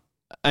coming up,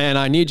 and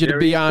I need you to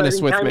Very be honest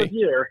exciting with time me. of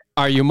year.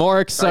 Are you more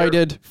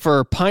excited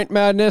for Pint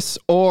Madness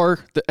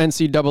or the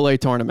NCAA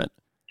tournament?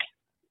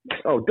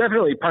 Oh,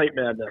 definitely Pint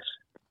Madness.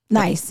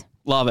 Nice.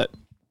 Love it.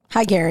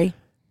 Hi, Gary.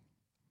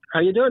 How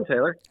you doing,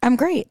 Taylor? I'm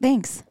great.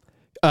 Thanks.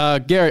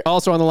 Gary,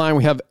 also on the line,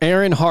 we have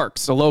Aaron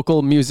Harks, a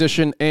local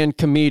musician and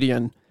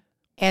comedian.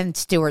 And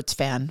Stewart's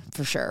fan,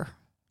 for sure.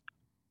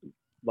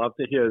 Love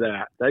to hear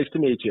that. Nice to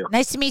meet you.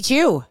 Nice to meet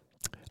you.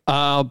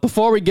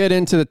 Before we get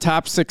into the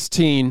top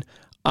 16,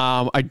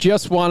 I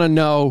just want to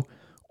know,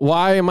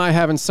 why am I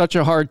having such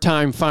a hard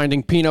time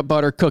finding peanut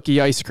butter cookie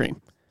ice cream?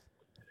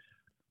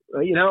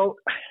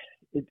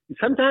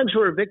 Sometimes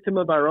we're a victim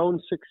of our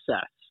own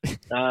success.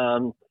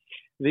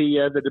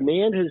 The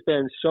demand has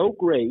been so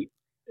great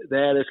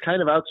that it's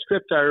kind of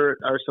outstripped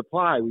our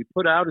supply. We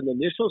put out an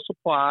initial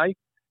supply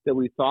that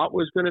we thought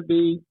was going to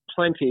be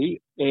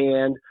plenty,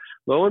 and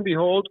lo and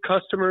behold,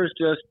 customers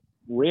just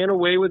ran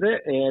away with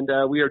it, and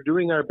we are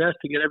doing our best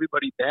to get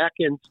everybody back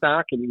in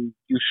stock, and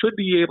you should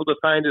be able to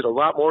find it a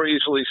lot more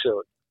easily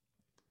soon.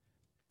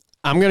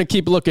 I'm going to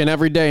keep looking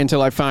every day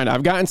until I find it.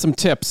 I've gotten some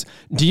tips.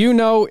 Do you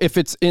know if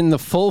it's in the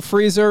full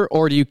freezer,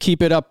 or do you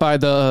keep it up by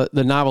the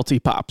novelty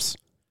pops?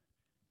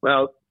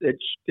 Well, it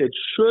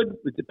should.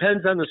 It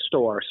depends on the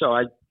store.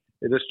 So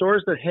the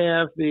stores that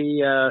have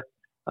the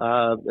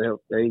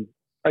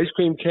ice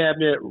cream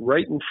cabinet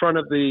right in front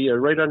of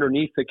right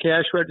underneath the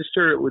cash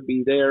register, it would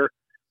be there.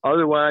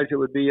 Otherwise, it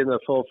would be in the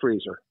full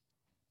freezer.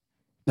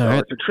 All right.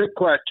 It's a trick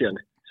question.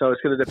 So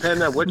it's going to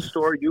depend on which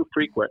store you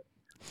frequent.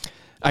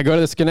 I go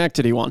to the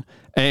Schenectady one,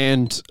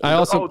 and I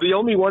also the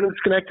only one in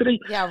Schenectady?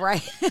 Yeah,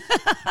 right.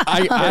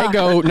 I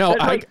go no.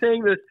 That's like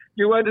saying that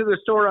you went to the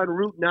store on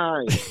Route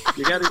 9.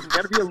 You got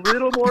to be a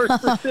little more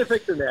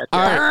specific than that.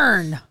 All right.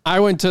 Burn. I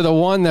went to the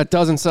one that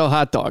doesn't sell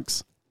hot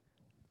dogs.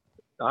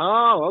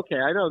 Oh, okay.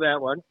 I know that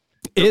one.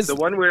 Is the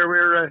one where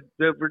we're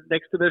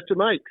next to Mr.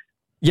 Mike's.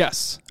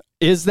 Yes.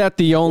 Is that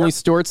the only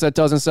Stewart's that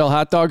doesn't sell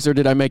hot dogs, or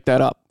did I make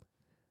that up?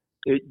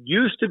 It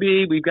used to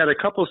be. We've got a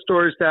couple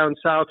stores down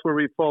south where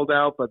we pulled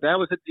out, but that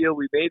was a deal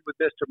we made with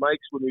Mr.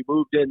 Mike's when we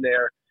moved in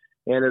there.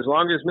 And as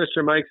long as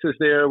Mr. Mike's is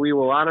there, we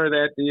will honor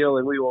that deal,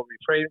 and we will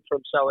refrain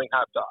from selling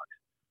hot dogs.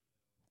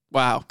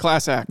 Wow.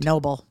 Class act.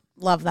 Noble.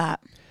 Love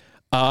that.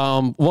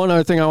 One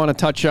other thing I want to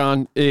touch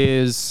on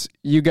is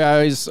you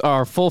guys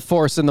are full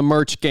force in the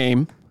merch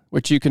game,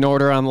 which you can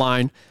order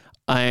online.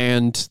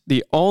 And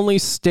the only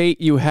state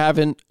you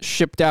haven't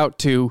shipped out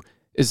to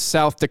is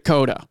South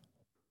Dakota.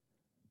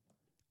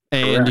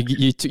 And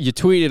you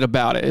tweeted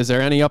about it. Is there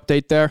any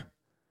update there?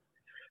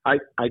 I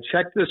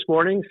checked this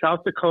morning. South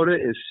Dakota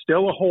is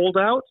still a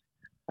holdout.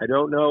 I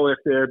don't know if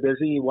they're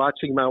busy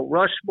watching Mount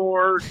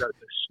Rushmore, they're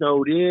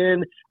snowed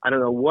in. I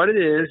don't know what it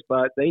is,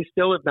 but they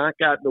still have not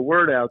gotten the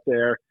word out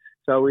there.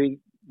 So we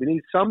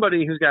need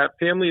somebody who's got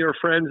family or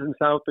friends in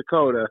South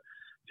Dakota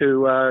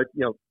to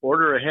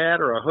order a hat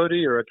or a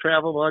hoodie or a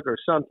travel mug or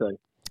something.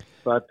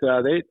 But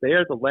they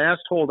are the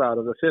last holdout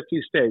of the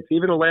 50 states.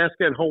 Even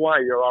Alaska and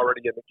Hawaii are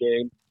already in the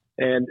game.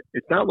 And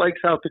it's not like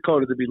South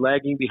Dakota to be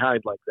lagging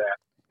behind like that.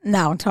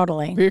 No,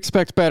 totally. We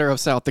expect better of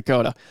South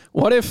Dakota.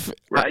 What if,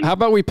 how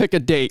about we pick a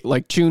date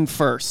like June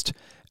 1st?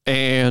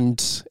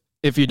 And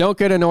if you don't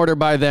get an order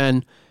by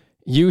then,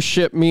 you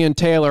ship me and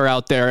Taylor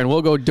out there and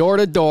we'll go door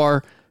to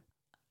door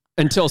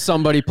until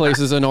somebody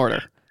places an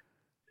order.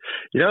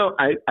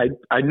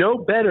 I know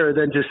better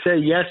than to say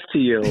yes to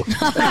you.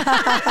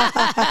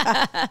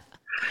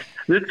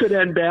 This could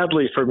end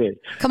badly for me.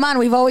 Come on,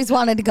 we've always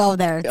wanted to go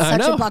there. It's I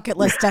such know. a bucket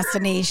list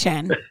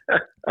destination.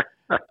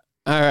 All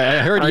right, I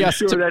heard I'm yes.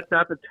 sure that's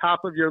not the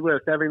top of your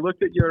list. Having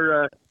looked at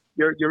your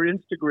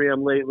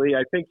Instagram lately,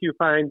 I think you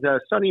find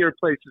sunnier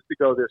places to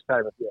go this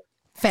time of year.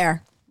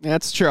 Fair.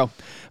 That's true.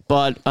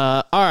 But,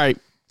 all right,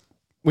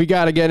 we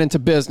got to get into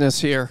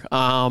business here.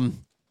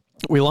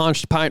 We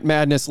launched Pint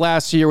Madness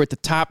last year with the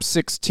top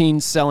 16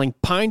 selling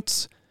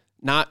pints,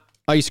 not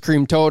ice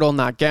cream total,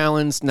 not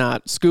gallons,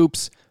 not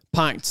scoops,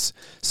 pints.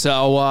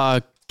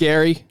 So,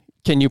 Gary,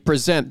 can you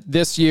present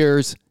this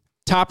year's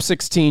top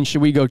 16?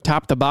 Should we go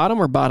top to bottom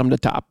or bottom to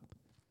top?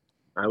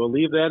 I will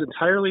leave that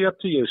entirely up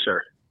to you,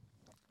 sir.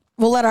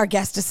 We'll let our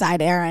guest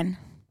decide, Aaron.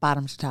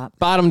 Bottom to top.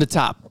 Bottom to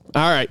top.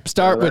 All right,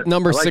 start with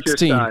number I like your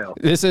 16. style.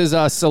 This is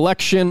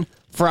Selection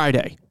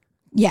Friday.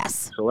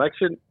 Yes.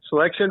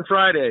 Selection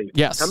Friday.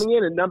 Yes. Coming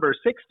in at number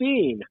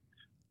 16,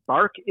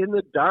 Bark in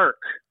the Dark.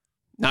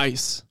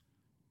 Nice.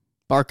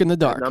 Bark in the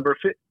dark.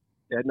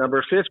 At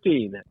number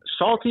 15,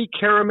 Salty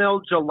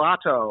Caramel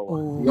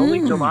Gelato. The only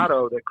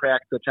gelato that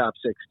cracked the top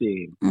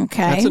 16.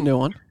 Okay. That's a new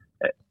one.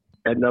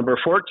 At number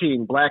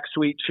 14, Black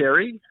Sweet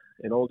Cherry,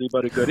 an oldie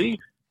but a goodie.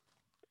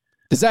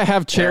 Does that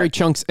have cherry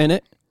chunks in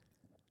it?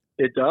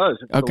 It does.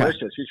 It's Okay.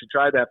 delicious. You should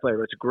try that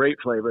flavor. It's a great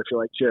flavor if you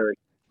like cherry.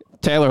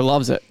 Taylor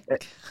loves it.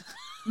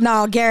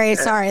 No, Gary,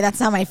 sorry. That's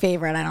not my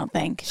favorite, I don't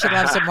think. She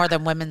loves it more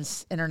than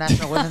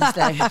International Women's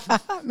Day.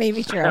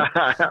 Maybe true.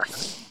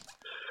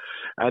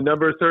 At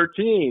number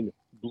 13,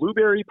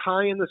 Blueberry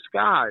Pie in the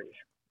Sky,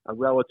 a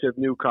relative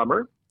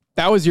newcomer.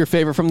 That was your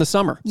favorite from the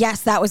summer.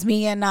 Yes, that was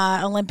me and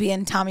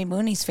Olympian Tommy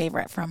Mooney's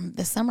favorite from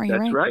this summer. You're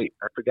That's right. right.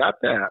 I forgot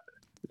that.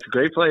 It's a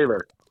great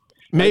flavor.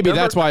 Maybe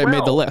number that's why it made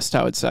the 12. list,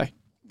 I would say.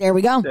 There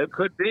we go. That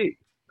could be.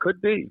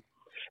 Could be.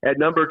 At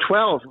number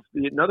 12,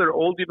 another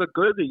oldie but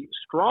goodie,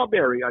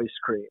 Strawberry Ice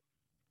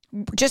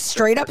Cream. Just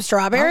straight up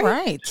strawberry? All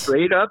right.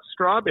 Straight up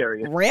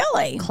strawberry.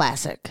 Really?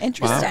 Classic.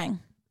 Interesting.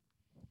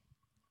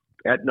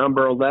 At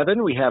number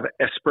 11, we have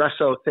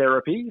Espresso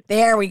Therapy.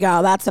 There we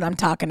go. That's what I'm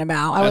talking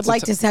about. I That's would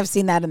like to have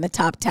seen that in the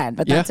top 10,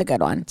 but Yeah. that's a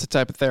good one. It's a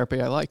type of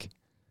therapy I like.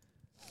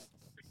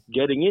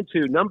 Getting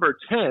into number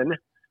 10,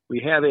 we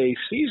have a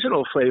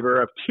seasonal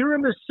flavor of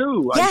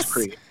tiramisu Yes. ice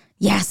cream.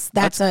 Yes,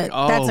 that's a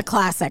oh.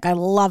 classic. I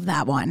love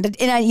that one.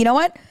 And you know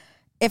what?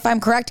 If I'm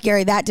correct,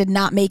 Gary, that did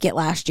not make it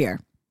last year.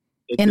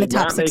 It In the did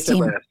top not make 16.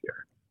 it last year.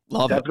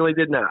 Love it. Definitely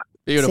did not.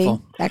 Beautiful.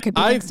 See? That could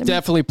be I next to me.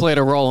 definitely played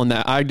a role in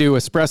that. I do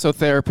espresso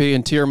therapy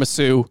and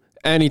tiramisu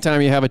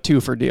anytime you have a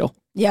two-for deal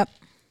Yep.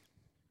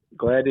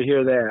 Glad to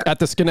hear that. at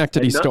the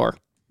Schenectady And no- store.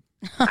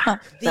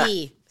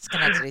 The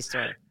Schenectady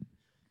store.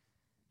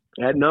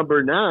 At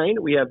number 9,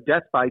 we have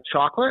Death by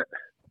Chocolate.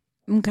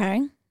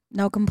 Okay.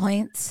 No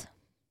complaints.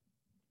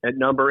 At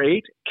number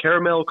 8,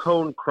 Caramel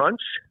Cone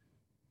Crunch.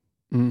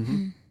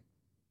 Mm-hmm.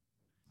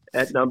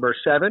 At number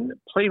 7,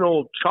 Plain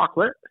Old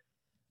Chocolate.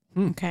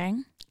 Okay.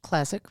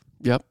 Classic.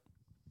 Yep.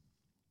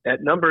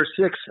 At number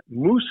 6,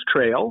 Moose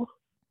Trail.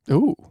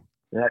 Ooh.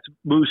 That's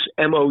Moose,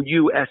 Mousse.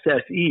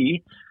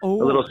 A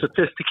little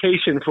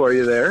sophistication for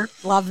you there.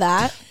 Love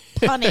that.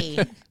 Funny.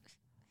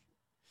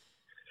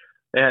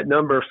 At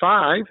number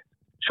 5,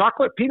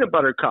 Chocolate Peanut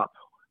Butter Cup.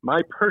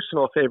 My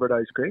personal favorite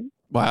ice cream.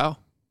 Wow.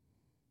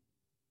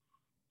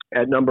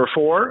 At number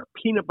 4,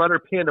 Peanut Butter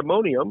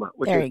Pandemonium,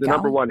 which There is you the go.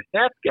 number 1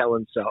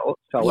 half-gallon seller.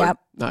 Yep.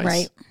 Nice.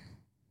 Right.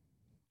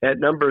 At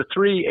number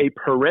 3, a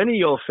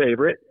perennial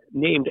favorite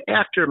named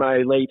after my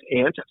late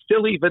aunt,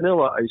 Philly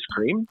Vanilla Ice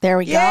Cream. There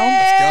we go.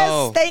 Yes.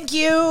 go. Thank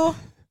you.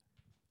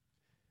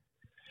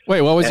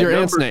 Wait, what was At your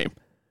aunt's number- name?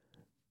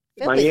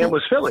 My aunt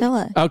was Philly. Fill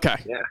it. Okay.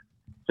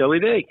 Philly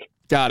Dake.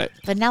 Got it.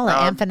 Vanilla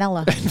and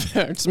vanilla.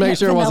 Just make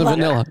sure it wasn't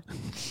vanilla.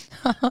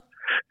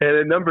 And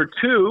at number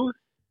 2,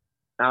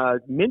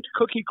 Mint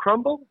Cookie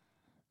Crumble.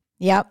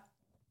 Yep.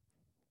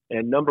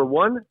 And number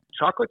 1,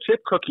 Chocolate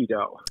Chip Cookie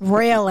Dough.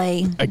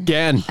 Really.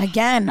 Again.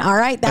 Again. All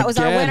right. That was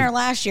our Again. winner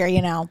last year,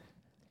 you know.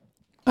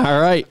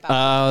 All right.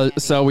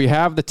 So we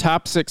have the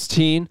top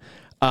 16.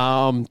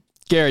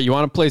 Gary, you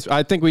want to place?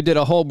 I think we did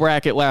a whole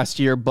bracket last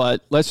year,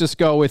 but let's just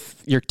go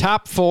with your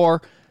top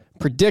 4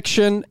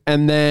 prediction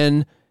and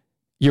then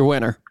your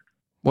winner.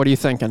 What are you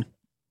thinking?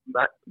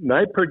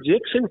 My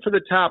prediction for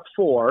the top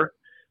 4,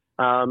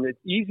 it's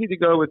easy to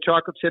go with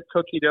Chocolate Chip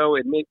Cookie Dough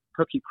and Mint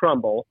Cookie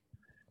Crumble.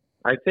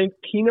 I think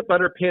Peanut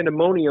Butter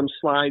Pandemonium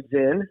slides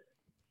in,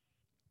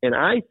 and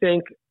I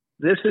think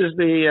this is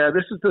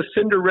the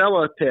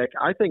Cinderella pick.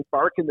 I think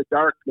Bark in the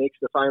Dark makes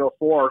the Final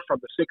 4 from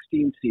the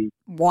 16 seed.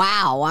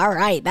 Wow. All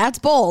right. That's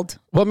bold.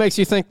 What makes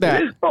you think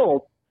that? It is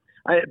bold.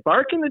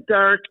 Bark in the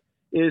Dark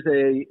is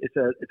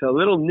it's a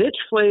little niche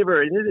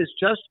flavor, and it is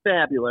just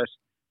fabulous.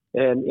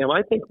 And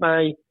I think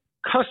my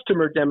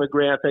customer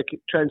demographic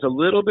trends a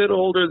little bit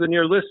older than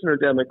your listener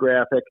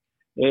demographic,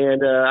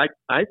 and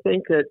I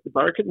think that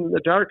Bark in the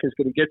Dark is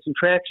going to get some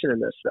traction in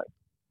this thing.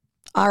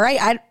 All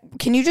right.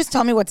 Can you just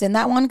tell me what's in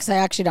that one? Because I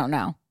actually don't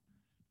know.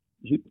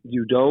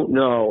 You don't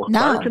know. No.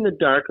 Bark in the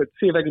Dark. Let's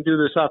see if I can do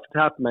this off the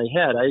top of my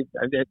head. I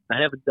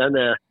haven't done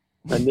a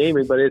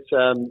naming, but it's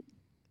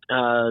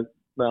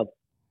well,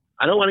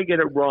 I don't want to get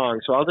it wrong,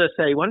 so I'll just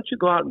say, why don't you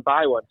go out and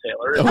buy one,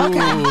 Taylor?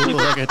 Ooh,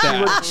 look at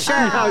that. See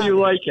how you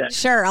like it.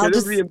 Sure, I'll It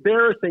just. would be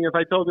embarrassing if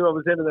I told you I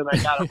was in and then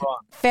I got it wrong.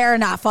 Fair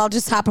enough. I'll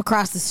just hop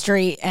across the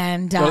street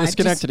and Go to the just-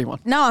 Schenectady one.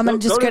 No, I'm Go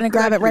just to going to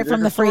grab it Schenectady. right from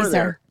the There's a store freezer.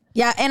 there.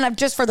 Yeah, and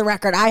just for the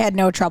record, I had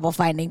no trouble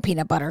finding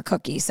peanut butter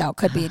cookies, so it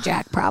could be a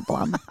Jack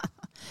problem.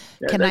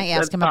 Yeah, Can I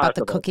ask that's him about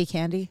the possible. cookie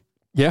candy?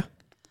 Yeah.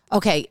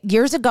 Okay,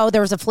 years ago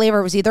there was a flavor.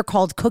 It was either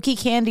called cookie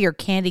candy or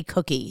candy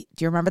cookie.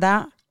 Do you remember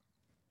that?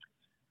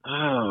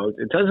 Oh,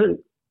 it doesn't.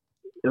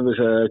 It was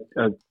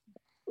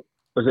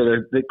was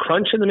it the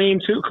crunch in the name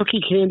too? Cookie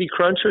Candy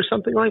Crunch or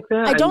something like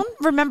that? I don't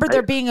remember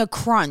there being a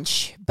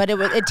crunch, but it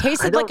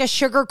tasted like don't- a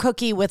sugar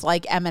cookie with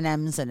like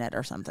M&Ms in it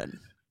or something.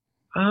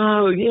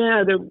 Oh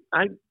yeah,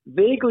 I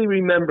vaguely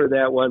remember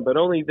that one, but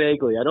only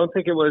vaguely. I don't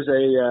think it was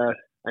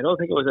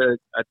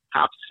a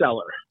top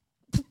seller.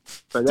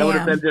 But that would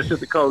have Damn. been just at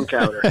the cone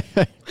counter.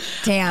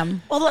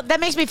 Damn. Well, look,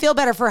 that makes me feel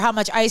better for how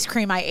much ice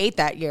cream I ate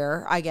that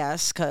year, I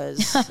guess,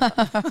 because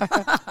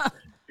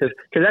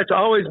Because that's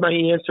always my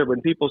answer when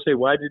people say,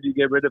 "Why did you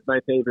get rid of my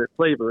favorite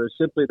flavor?" Is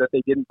simply that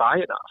they didn't buy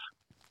enough.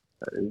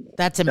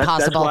 that's That's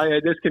impossible. why I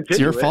discontinued It's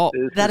your it, fault.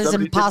 is That is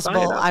somebody didn't buy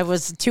impossible. enough. I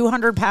was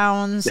 200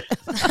 pounds.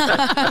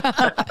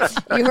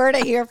 You heard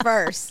it here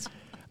first.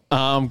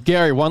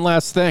 Gary, one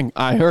last thing.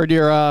 I heard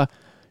you're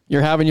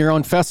having your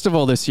own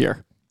festival this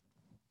year.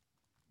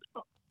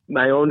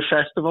 My own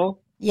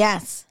festival.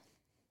 Yes.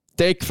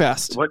 Dake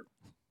Fest. What?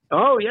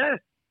 Oh yes,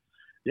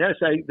 yes.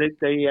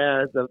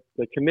 The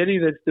committee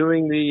that's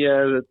doing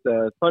the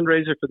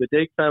fundraiser for the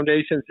Dake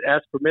Foundation's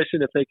asked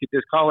permission if they could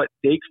just call it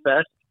Dake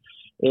Fest,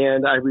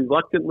 and I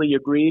reluctantly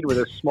agreed with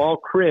a small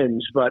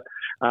cringe. But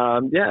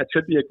it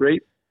should be a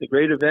great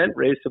event.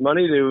 Raise some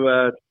money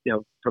to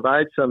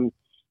provide some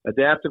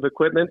adaptive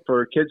equipment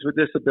for kids with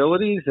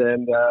disabilities,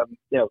 and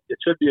it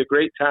should be a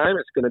great time.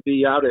 It's going to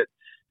be out at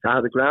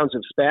the grounds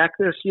of SPAC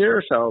this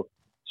year, so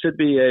should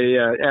be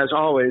as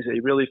always, a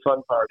really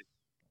fun party.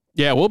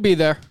 Yeah, we'll be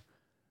there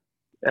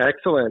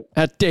Excellent.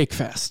 at Dake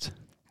Fest.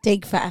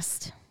 Dake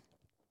Fest.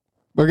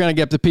 We're going to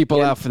get the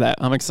people out for that.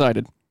 I'm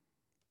excited.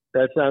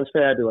 That sounds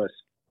fabulous.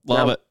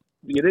 Love Now, it.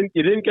 You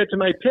didn't get to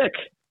my pick.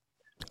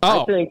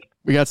 Oh, I think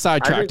we got I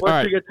sidetracked. think All once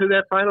right. we get to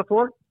that Final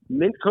Four,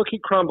 Mint Cookie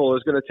Crumble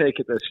is going to take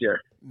it this year.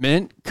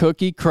 Mint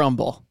Cookie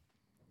Crumble.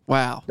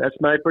 Wow. That's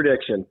my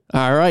prediction.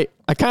 All right.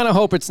 I kind of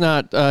hope it's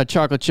not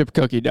chocolate chip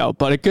cookie dough,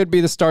 but it could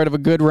be the start of a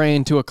good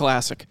reign to a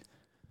classic.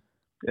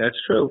 That's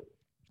true.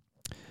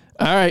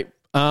 All right.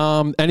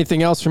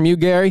 Anything else from you,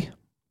 Gary?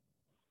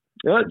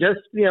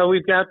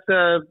 We've got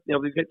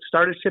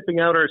started shipping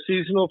out our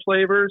seasonal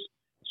flavors.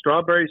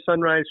 Strawberry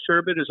Sunrise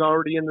Sherbet is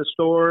already in the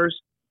stores.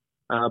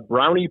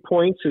 Brownie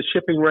Points is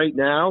shipping right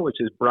now, which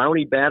is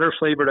brownie batter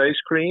flavored ice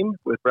cream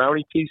with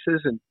brownie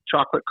pieces and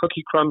chocolate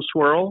cookie crumb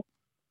swirl.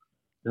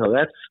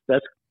 That's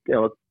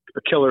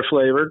a killer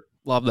flavor.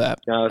 Love that.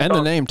 And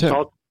the name,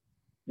 too.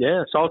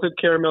 Salted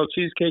caramel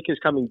cheesecake is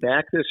coming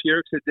back this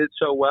year because it did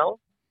so well.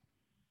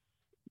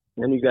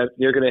 And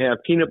you're going to have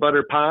peanut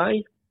butter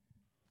pie,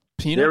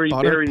 Peanut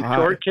butter berry pie.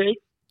 shortcake,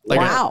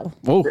 Wow.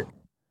 Whoa.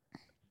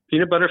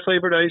 peanut butter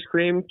flavored ice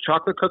cream,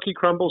 chocolate cookie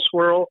crumble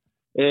swirl,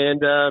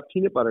 and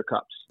peanut butter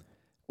cups.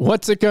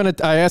 What's it going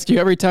to, I ask you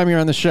every time you're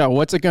on the show,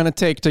 what's it going to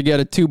take to get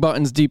a 2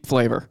 buttons deep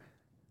flavor?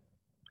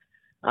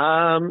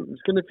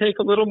 It's going to take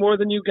a little more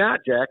than you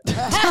got, Jack.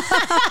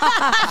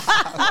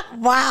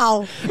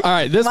 Wow. All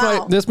right,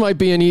 Wow. this might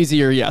be an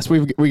easier yes.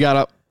 We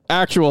got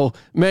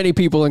many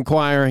people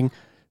inquiring.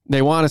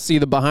 They want to see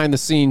the behind the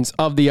scenes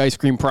of the ice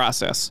cream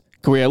process.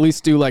 Can we at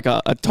least do like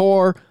a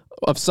tour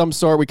of some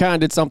sort? We kind of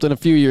did something a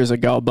few years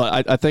ago,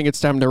 but I think it's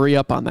time to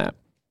re-up on that.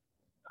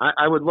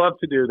 I would love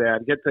to do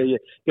that. Get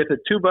the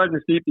 2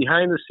 buttons deep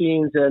behind the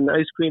scenes and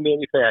ice cream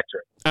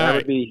manufacturer. All I right.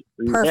 would be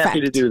happy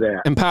Perfect. to do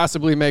that. And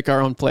possibly make our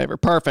own flavor.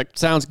 Perfect.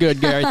 Sounds good,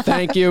 Gary.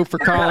 Thank you for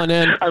calling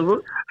in.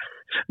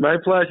 My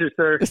pleasure,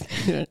 sir.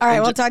 All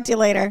right, we'll talk to you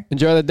later.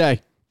 Enjoy the day.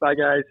 Bye,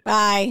 guys.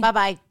 Bye.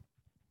 Bye-bye.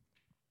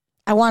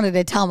 I wanted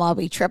to tell him I'll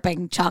be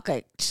tripping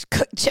chocolate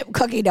chip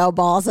cookie dough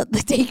balls at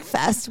the Dake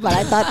Fest, but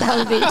I thought that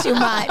would be too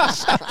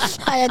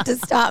much. I had to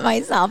stop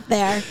myself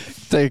there.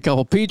 Take a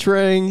couple peach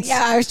rings.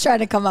 Yeah, I was trying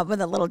to come up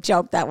with a little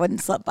joke that wouldn't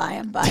slip by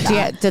him, but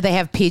Do they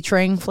have peach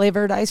ring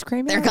flavored ice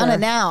cream? they're in it, gonna or-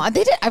 now.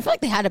 They did. I feel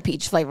like they had a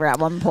peach flavor at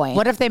one point.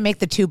 What if they make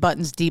the 2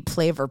 buttons deep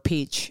flavor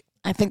peach?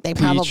 I think they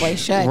Peach probably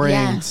should.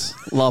 rings.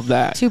 Love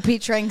that. 2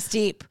 peach rings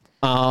deep.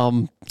 Yeah.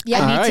 All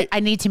right. I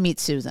need to meet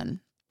Susan.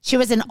 She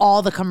was in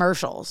all the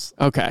commercials.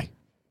 Okay.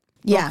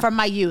 Yeah. From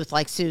my youth,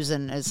 like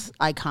Susan is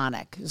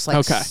iconic. It's like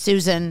Okay.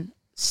 Susan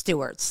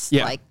Stewart's.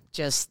 Yeah. Like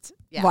just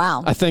yeah.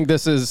 Wow. I think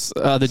this is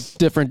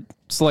the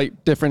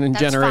slight different in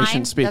That's generation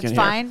fine. speaking That's here.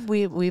 fine.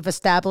 We've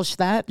established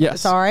that. Yes.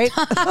 It's all right.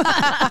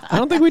 I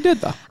don't think we did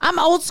though. I'm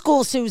old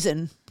school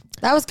Susan.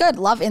 That was good.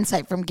 Love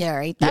insight from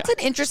Gary. That's an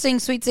interesting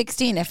Sweet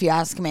 16, if you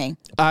ask me.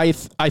 I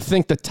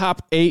think the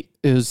top 8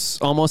 is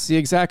almost the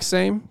exact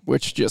same,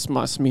 which just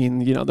must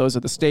mean, those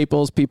are the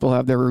staples. People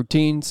have their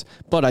routines.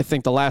 But I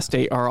think the last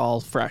 8 are all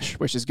fresh,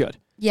 which is good.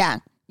 Yeah.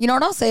 You know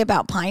what I'll say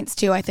about pints,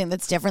 too? I think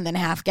that's different than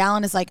half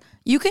gallon is like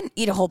you can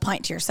eat a whole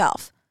pint to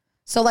yourself.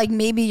 So, like,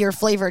 maybe your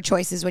flavor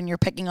choices when you're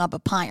picking up a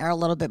pint are a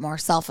little bit more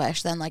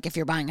selfish than, like, if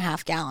you're buying a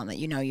half gallon that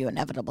you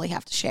inevitably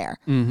have to share.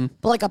 Mm-hmm.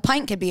 But, like, a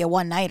pint could be a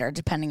one-nighter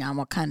depending on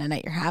what kind of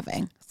night you're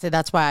having. So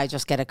that's why I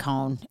just get a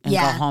cone and go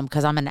home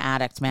because I'm an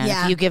addict, man.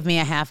 Yeah. If you give me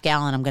a half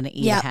gallon, I'm going to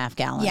eat a half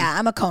gallon. Yeah,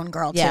 I'm a cone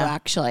girl, too,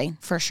 actually,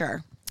 for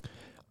sure.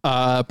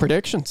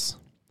 Predictions.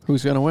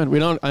 Who's going to win? We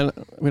don't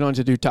have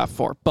to do top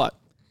 4, but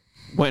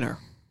winner.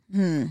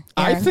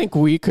 I think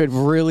we could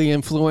really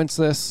influence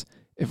this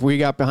if we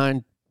got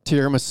behind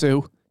Team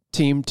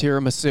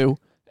Tiramisu,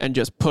 and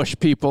just push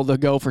people to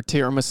go for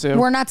tiramisu.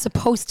 We're not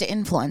supposed to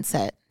influence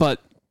it.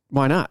 But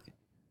why not?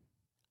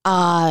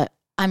 I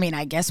mean,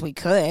 I guess we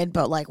could,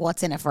 but like,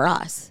 what's in it for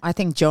us? I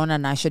think Jonah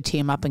and I should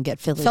team up and get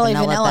Philly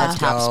Vanilla. that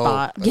top Go.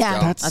 spot. Let's Yeah.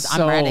 go. That's I'm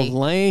so ready.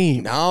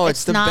 lame. No,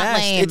 it's the not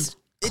best. lame. It's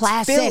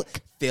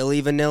Classic.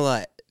 Philly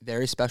vanilla.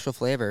 Very special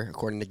flavor,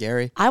 according to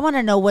Gary. I want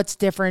to know what's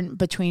different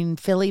between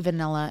Philly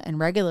vanilla and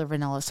regular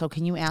vanilla. So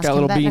can you ask got him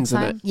little that beans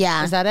next in time? it.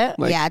 Yeah. Is that it?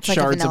 Yeah, it's like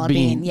a shards vanilla of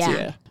bean. beans.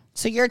 Yeah.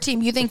 So your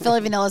team, you think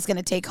Philly vanilla is going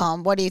to take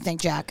home? What do you think,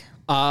 Jack?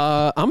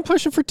 I'm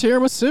pushing for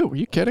tiramisu. Are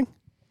you kidding?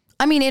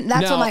 I mean,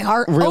 that's Now, what my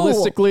heart.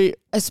 realistically,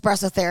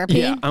 espresso therapy.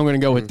 yeah, I'm going to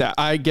go with that.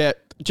 I get,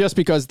 just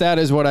because that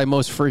is what I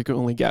most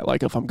frequently get.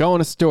 Like if I'm going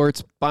to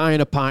Stewart's, buying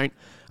a pint,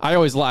 I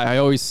always lie. I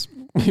always,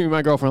 me and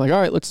my girlfriend are like,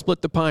 all right, let's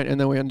split the pint. And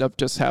then we end up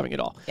just having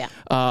it all. Yeah.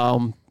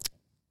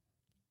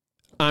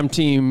 I'm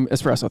team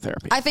espresso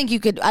therapy. I think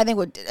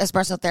with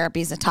espresso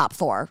therapy is a top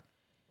 4.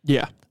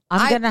 Yeah.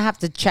 I'm going to have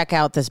to check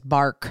out this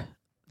bark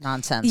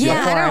nonsense.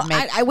 Yeah, before I don't know.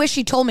 make. I wish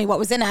he told me what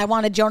was in it. I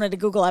wanted Jonah to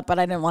Google it, but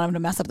I didn't want him to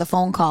mess up the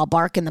phone call.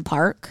 Bark in the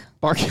park.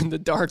 Bark in the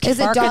dark. Is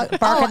it bark dog?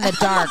 bark in the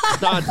dark.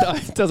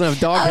 It doesn't have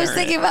dog I was hair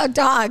in it. thinking about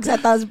dogs. I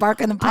thought it was bark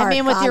in the park. I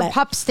mean, with Got your it.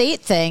 pup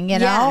state thing, you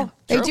Yeah, know.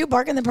 they do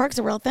bark in the park's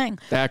a real thing.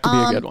 That could be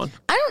a good one.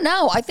 I don't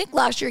know. I think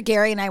last year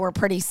Gary and I were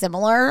pretty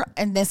similar,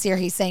 and this year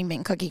he's saying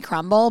mint cookie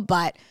crumble,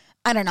 but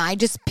I don't know.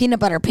 Peanut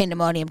butter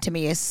pandemonium to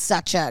me is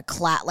such a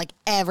like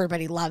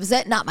everybody loves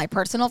it. Not my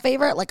personal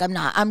favorite. Like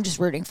I'm just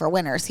rooting for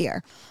winners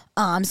here.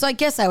 So I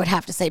guess I would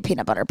have to say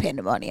peanut butter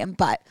pandemonium,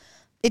 but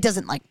it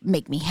doesn't like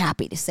make me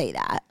happy to say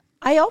that.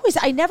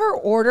 I never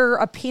order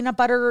a peanut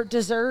butter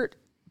dessert,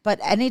 but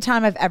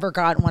anytime I've ever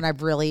gotten one,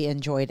 I've really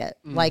enjoyed it.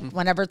 Like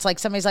whenever it's like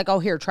somebody's like, oh,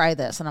 here, try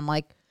this. And I'm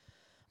like,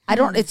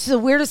 it's the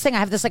weirdest thing. I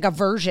have this like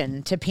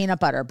aversion to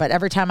peanut butter, but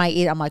every time I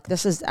eat, I'm like,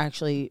 this is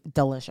actually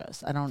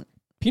delicious.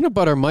 Peanut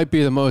butter might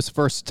be the most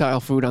versatile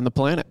food on the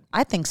planet.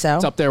 I think so.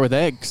 It's up there with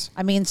eggs.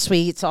 I mean,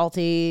 sweet,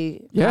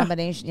 salty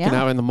combination. You can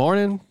have it in the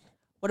morning.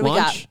 What do we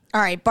got? lunch.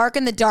 All right, Bark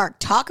in the Dark.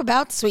 Talk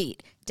about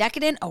sweet.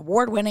 Decadent,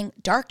 award-winning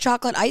dark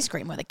chocolate ice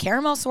cream with a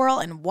caramel swirl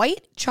and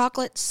white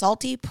chocolate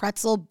salty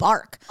pretzel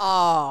bark.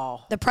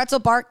 Oh. The pretzel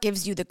bark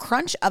gives you the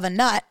crunch of a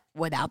nut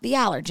without the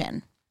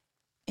allergen.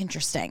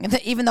 Interesting.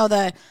 Even though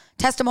the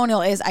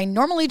testimonial is, I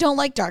normally don't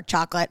like dark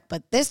chocolate,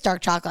 but this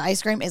dark chocolate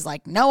ice cream is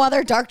like no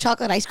other dark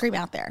chocolate ice cream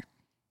out there.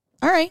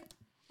 All right.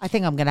 I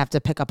think I'm going to have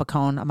to pick up a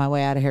cone on my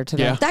way out of here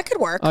today. Yeah. That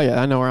could work. Oh,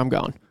 yeah, I know where I'm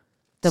going.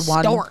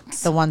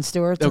 Stewart's. The one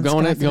Stewart's. They're in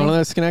going to Schenectady.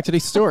 the Schenectady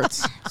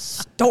Stewart's.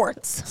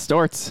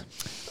 Stewart's.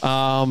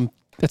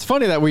 It's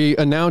funny that we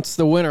announced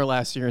the winner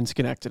last year in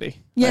Schenectady.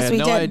 Yes, I had we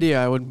no did.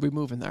 idea I would be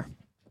moving there.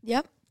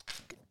 Yep.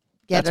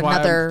 Get That's why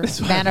another that's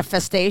why-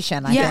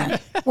 manifestation, I Yeah.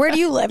 think. Where do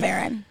you live,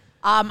 Aaron?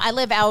 I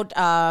live out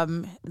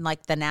in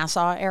like the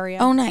Nassau area.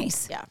 Oh,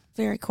 nice. Yeah.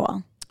 Very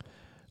cool.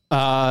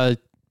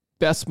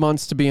 Best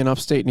months to be an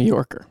upstate New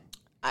Yorker.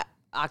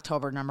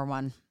 October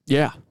 #1.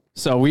 Yeah.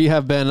 So we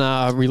have been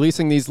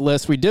releasing these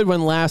lists. We did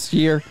one last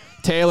year.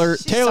 Taylor,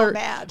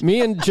 mad.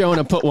 me and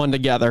Jonah put one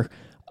together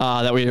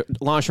that we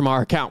launched from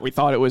our account. We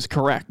thought it was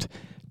correct.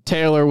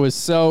 Taylor was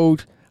so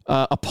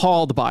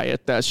appalled by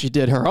it that she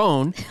did her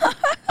own,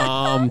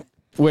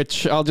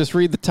 which I'll just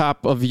read the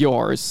top of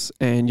yours,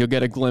 and you'll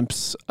get a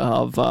glimpse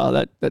of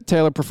that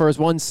Taylor prefers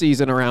one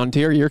season around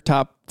here. Your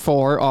top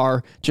 4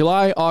 are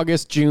July,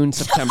 August, June,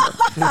 September.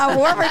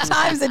 Warmer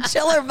times and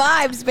chiller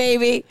vibes,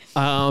 baby.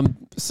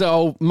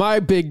 So my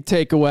big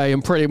takeaway,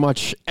 and pretty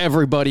much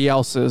everybody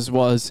else's,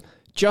 was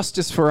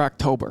Justice for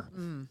October,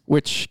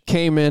 which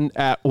came in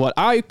at what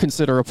I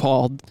consider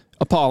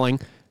appalling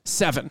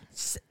 7.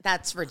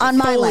 That's ridiculous. On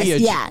my list,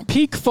 Foliage, yeah.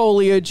 peak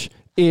foliage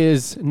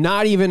is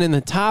not even in the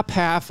top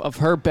half of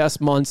her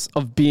best months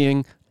of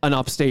being an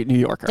upstate New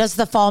Yorker. Does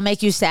the fall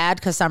make you sad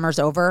because summer's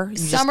over? You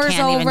just Summer's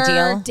can't over. Even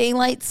deal?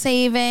 Daylight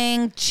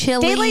saving,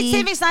 chilly. Daylight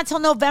savings not till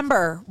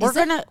November. Is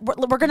it?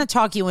 We're gonna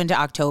talk you into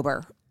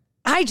October.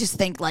 I just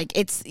think like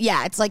it's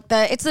like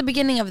it's the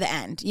beginning of the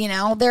end. You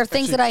know, there are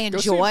things that I Go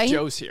see if enjoy.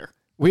 Joe's here.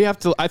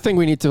 I think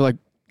we need to like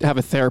have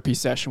a therapy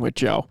session with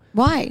Joe.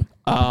 Why?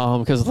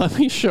 Because let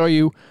me show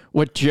you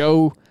what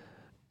Joe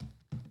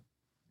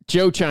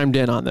chimed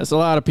in on this. A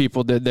lot of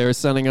people did. They were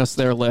sending us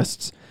their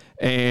lists.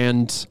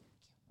 And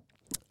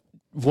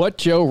what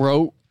Joe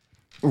wrote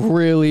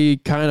really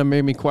kind of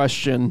made me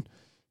question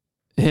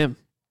him.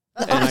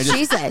 And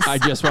Jesus. I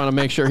just want to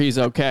make sure he's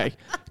okay,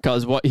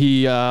 because what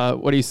he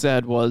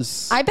said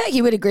was, I bet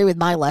he would agree with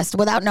my list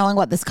without knowing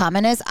what this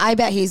comment is. I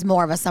bet he's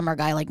more of a summer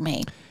guy like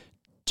me.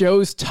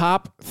 Joe's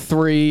top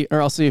 3,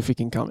 or I'll see if he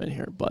can come in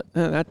here, but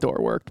that door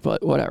worked,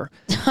 but whatever.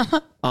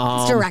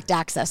 It's direct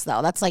access,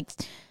 though. That's like,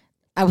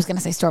 I was going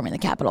to say storming the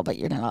Capitol, but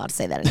you're not allowed to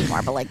say that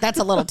anymore. But like, that's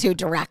a little too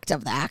direct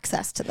of the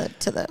access to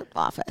the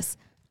office.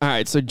 All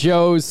right, so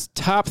Joe's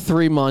top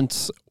 3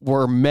 months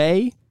were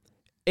May,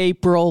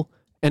 April,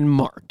 and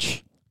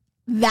March.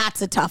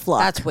 That's a tough look.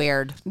 That's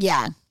weird.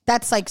 Yeah,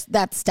 that's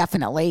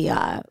definitely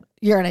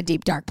you're in a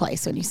deep dark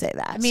place when you say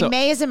that. I mean,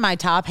 May is in my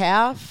top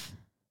half,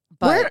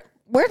 but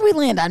where'd we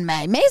land on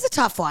May? May's a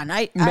tough one.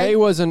 May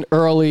was an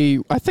early,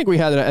 I think we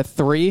had it at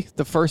 3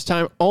 the first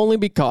time, only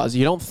because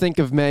you don't think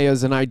of May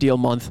as an ideal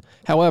month.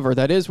 However,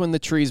 that is when the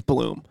trees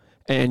bloom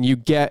and you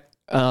get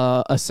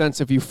a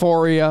sense of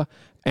euphoria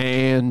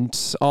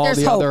and all There's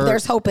the hope. other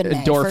There's hope in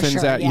May, for endorphins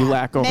sure, that you yeah.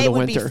 lack over May the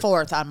would be winter.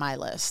 4th on my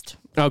list.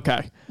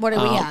 Okay. What do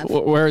we have?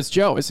 Where is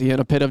Joe? Is he in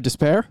a pit of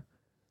despair?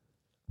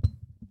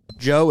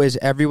 Joe is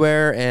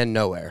everywhere and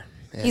nowhere.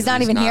 And He's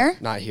not even here?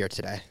 Not here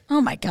today. Oh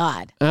my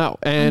God. Oh,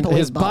 and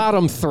his Unbelievable.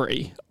 bottom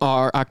 3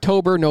 are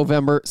October,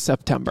 November,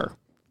 September.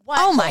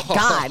 Oh my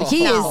God.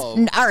 He is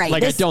all right.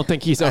 Like, I don't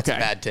think he's That's okay. a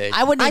bad take.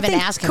 I wouldn't I even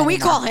think, ask him. can we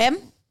anymore. call him?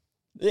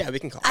 Yeah, we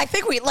can call. I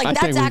think we I that's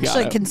think we got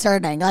actually it.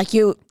 concerning. Like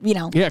you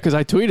know. Yeah, because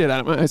I tweeted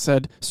at him. I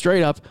said,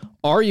 straight up,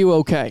 are you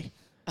okay?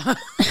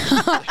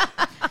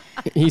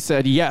 He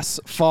said, yes,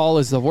 fall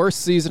is the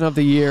worst season of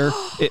the year.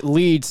 It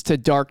leads to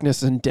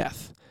darkness and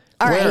death.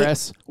 All right.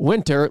 Whereas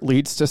winter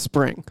leads to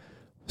spring.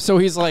 So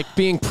he's like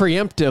being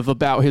preemptive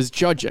about his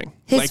judging.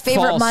 His like,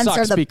 favorite fall months are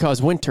sucks the-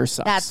 because winter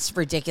sucks. That's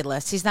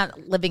ridiculous. He's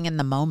not living in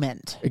the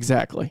moment.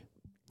 exactly.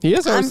 He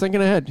is always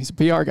thinking ahead. He's a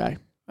PR guy.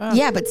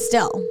 Yeah, but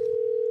still.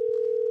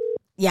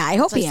 Yeah, I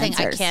hope It's like he saying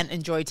I answers. can't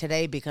enjoy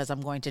today because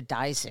I'm going to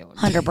die soon.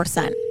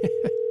 100%.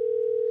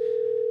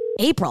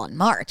 April and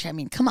March. I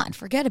mean, come on,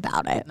 forget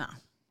about it. No.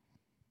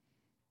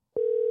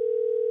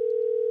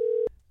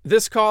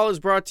 This call is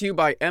brought to you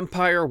by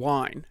Empire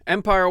Wine.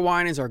 Empire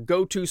Wine is our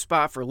go-to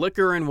spot for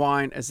liquor and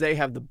wine, as they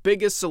have the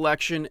biggest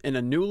selection in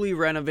a newly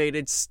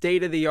renovated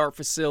state-of-the-art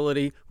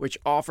facility which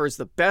offers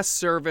the best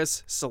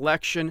service,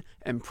 selection,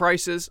 and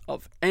prices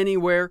of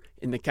anywhere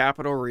in the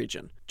capital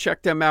region.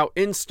 Check them out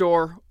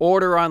in-store,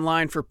 order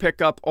online for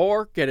pickup,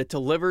 or get it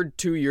delivered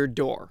to your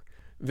door.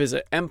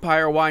 Visit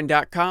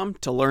empirewine.com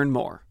to learn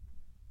more.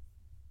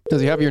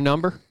 Does he have your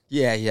number?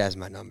 Yeah, he has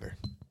my number.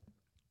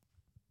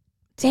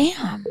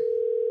 Damn.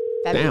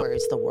 February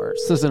is the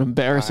worst. This is an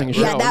embarrassing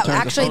show. Yeah, in that terms of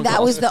actually phone that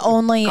calls. was the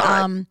only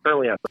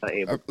Currently, I'm not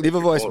able to Leave a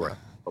take your voicemail. call right now,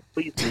 but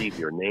please leave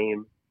your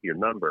name, your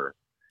number.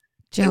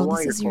 Joe, while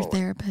this you're is your calling,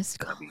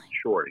 therapist I'll be calling.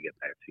 sure to get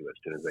back to you as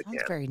soon as I Sounds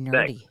can. very nerdy.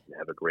 Thanks. and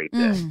Have a great day.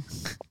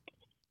 Mm.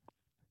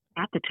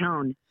 At the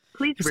tone,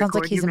 please It record sounds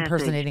like he's your message.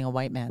 impersonating a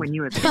white man. When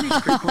you have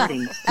finished recording,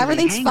 you may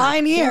Everything's hang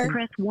fine up here. or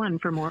press 1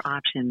 for more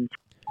options.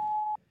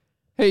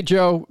 Hey,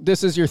 Joe,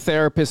 this is your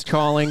therapist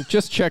calling.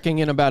 Just checking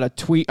in about a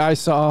tweet I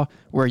saw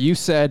where you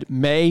said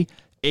May,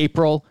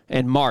 April,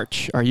 and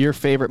March are your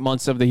favorite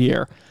months of the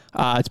year.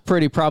 It's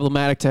pretty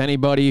problematic to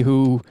anybody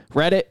who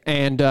read it,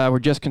 and we're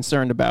just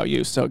concerned about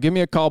you. So give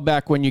me a call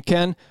back when you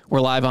can.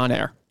 We're live on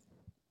air.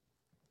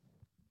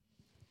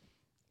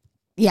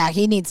 Yeah,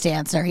 he needs to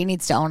answer. He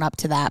needs to own up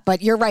to that.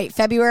 But you're right.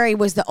 February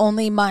was the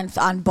only month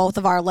on both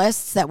of our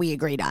lists that we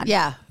agreed on.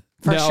 Yeah.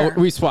 for no, sure.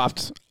 we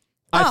swapped.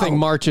 I think Oh.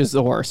 March is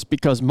the worst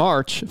because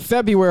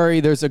February,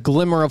 there's a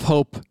glimmer of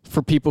hope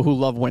for people who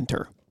love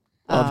winter.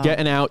 Of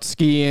getting out,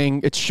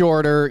 skiing. It's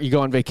shorter. You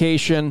go on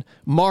vacation.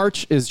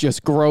 March is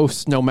just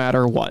gross no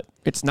matter what.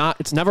 It's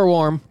never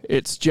warm.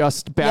 It's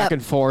just back Yep.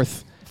 and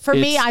forth. For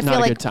me, It's I not feel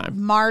a like good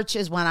time. March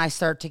is when I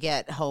start to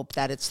get hope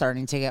that it's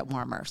starting to get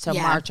warmer. So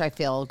Yeah. March, I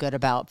feel good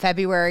about.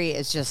 February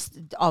is just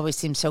always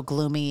seems so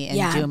gloomy and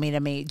Yeah. doomy to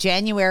me.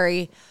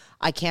 January,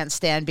 I can't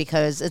stand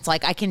because it's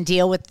like I can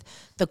deal with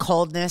the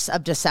coldness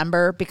of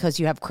December because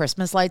you have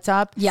Christmas lights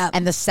up. Yeah.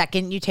 And the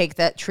second you take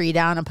that tree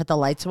down and put the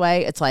lights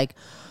away, it's like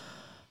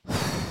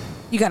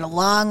You got a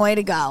long way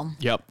to go.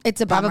 Yep.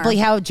 It's a bummer. probably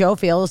how Joe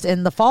feels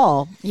in the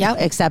fall. Yep.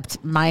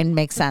 Except mine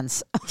makes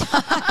sense. All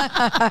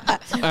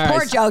Poor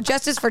right, Joe.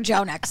 Justice for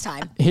Joe next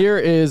time. here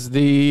is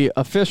the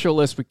official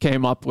list we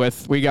came up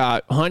with. We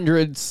got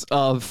hundreds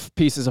of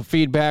pieces of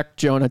feedback.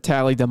 Jonah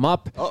tallied them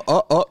up.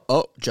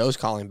 Oh, Joe's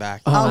calling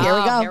back. Oh, here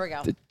we go. Here we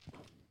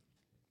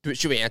go.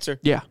 Should we answer?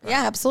 Yeah.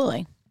 Yeah,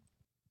 absolutely.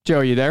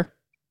 Joe, you there?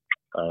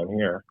 I'm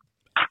here.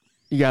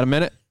 You got a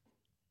minute?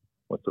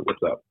 What's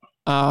up?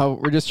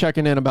 We're just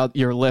checking in about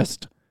your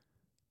list,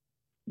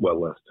 What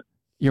list?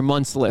 your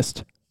month's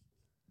list.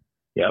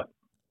 Yep.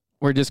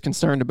 We're just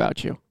concerned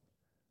about you.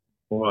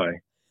 Why?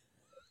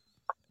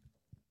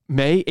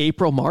 May,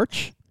 April,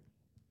 March?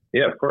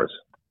 Yeah, of course.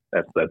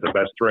 That's the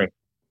best three.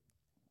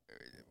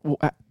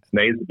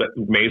 May's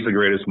the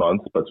greatest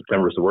month, but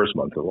September's the worst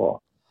month of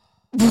all.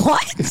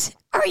 What?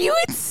 Are you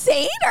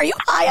insane? Are you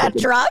high on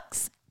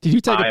drugs? Did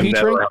you take a I've peach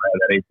never ring?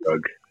 had any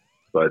drug,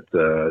 but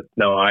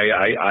no,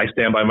 I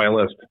stand by my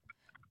list.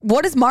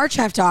 What does March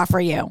have to offer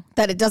you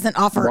that it doesn't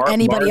offer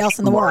anybody else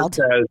in the world?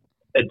 March says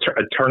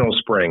eternal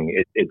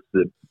spring. It's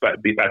about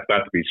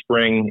to be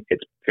spring.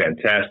 It's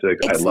fantastic.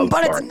 I love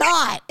but March. it's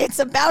not. It's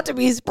about to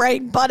be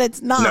spring, but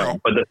it's not. No,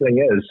 but the thing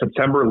is,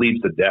 September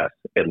leads to death.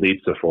 It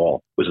leads to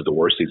fall, which is the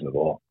worst season of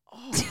all.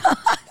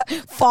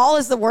 Fall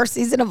is the worst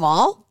season of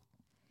all?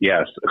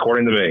 Yes,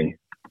 according to me.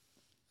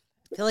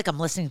 I feel like I'm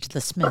listening to the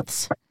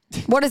Smiths.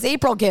 What does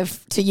April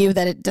give to you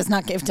that it does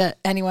not give to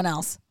anyone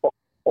else?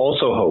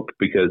 Also hope,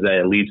 because then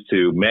it leads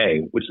to May,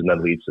 which then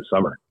leads to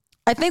summer.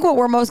 I think what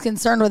we're most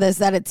concerned with is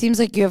that it seems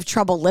like you have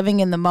trouble living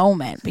in the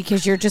moment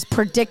because you're just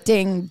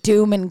predicting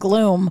doom and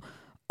gloom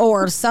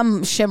or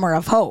some shimmer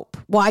of hope.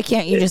 Why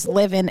can't you just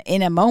live in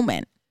a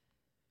moment?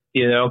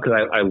 You know, because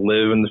I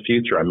live in the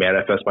future. I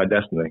manifest my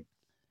destiny.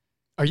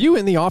 Are you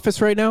in the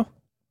office right now?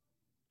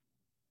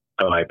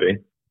 I might be.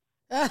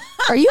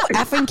 Are you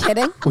effing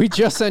kidding? We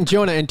just sent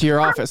Jonah into your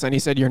office, and he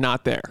said you're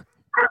not there.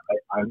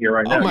 I'm here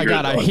right now. Oh my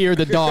God, I hear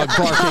the dog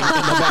barking in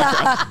the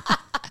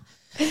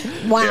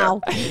background.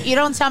 Wow. You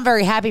don't sound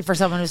very happy for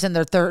someone who's in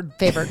their third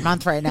favorite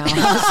month right now.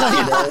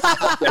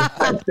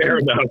 That's fair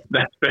enough.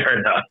 That's fair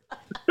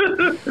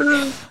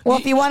enough. Well,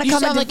 if you want to You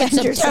come sound and like defend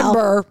it's yourself,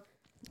 September.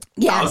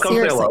 yeah, I'll come say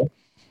seriously. hello.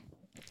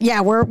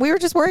 Yeah, we were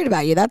just worried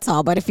about you. That's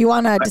all. But if you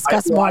want to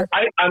discuss more,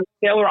 I'm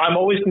Taylor. I'm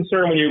always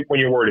concerned when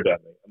you're worried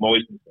about me. I'm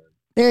always concerned.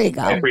 there you I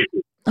go. appreciate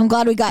it. I'm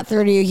glad we got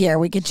through to you here.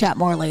 We could chat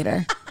more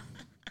later.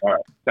 All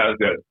right, sounds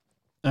good.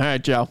 All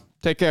right, Joe.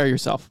 Take care of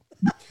yourself.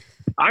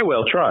 I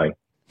will try.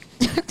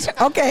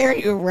 Okay, are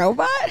you a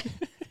robot?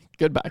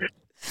 Goodbye.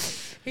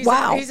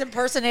 Wow. He's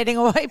impersonating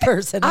a white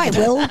person. I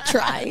will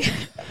try.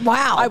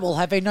 Wow. I will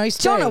have a nice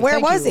day. Jonah, where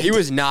Thank was you. he? He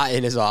was not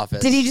in his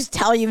office. Did he just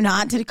tell you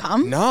not to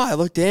come? No, I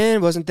looked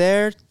in, wasn't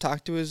there.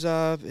 Talked to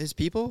his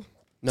people.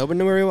 Nobody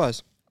knew where he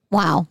was.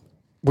 Wow.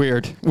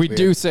 Weird. We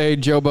do say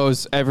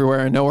Jobo's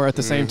everywhere and nowhere at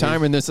the same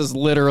time, and this is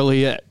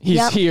literally it. He's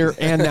Yep. here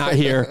and not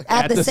here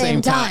At the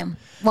same time.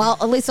 Well,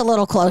 at least a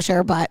little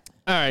closer, but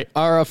All right.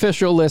 Our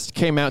official list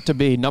came out to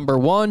be number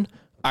 1,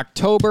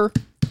 October,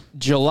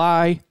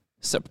 July,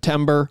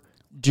 September,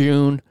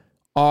 June,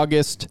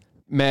 August,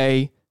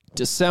 May,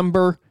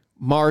 December,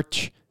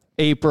 March,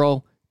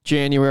 April,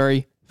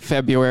 January,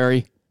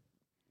 February.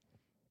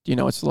 Do you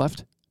know what's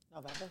left?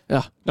 November.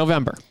 Yeah,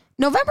 November.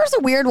 November's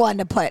a weird one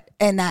to put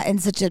in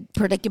such a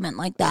predicament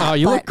like that. Oh,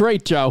 you but look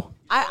great, Joe.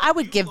 I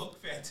would give.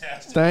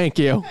 Thank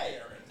you.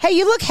 Hey,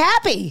 you look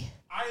happy.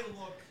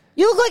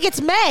 You look like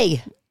it's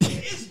May.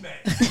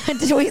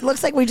 it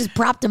looks like we just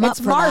propped him up It's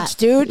for March, that.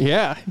 dude.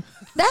 Yeah.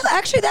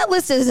 That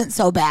list isn't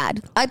so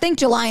bad. I think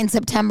July and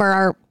September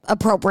are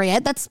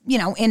appropriate. That's,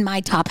 in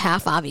my top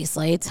half,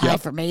 obviously. It's high Yep.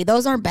 for me.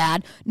 Those aren't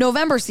bad.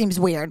 November seems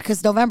weird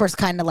because November's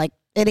kind of like,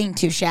 it ain't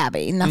too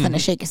shabby. Nothing to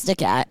shake a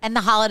stick at. And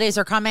the holidays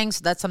are coming,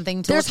 so that's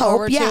something to There's look hope,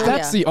 forward yeah. to.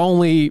 That's the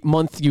only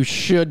month you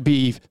should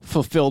be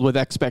fulfilled with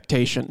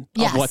expectation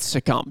Yes. of what's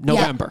to come.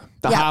 November.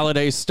 The Yeah.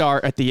 holidays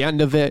start at the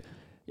end of it.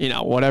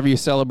 Whatever you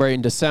celebrate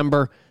in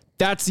December.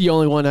 That's the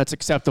only one that's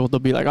acceptable to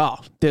be like, oh,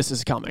 this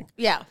is coming.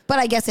 Yeah. But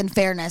I guess in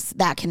fairness,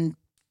 that can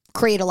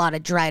create a lot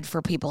of dread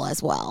for people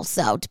as well.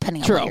 So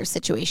depending on True. what your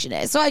situation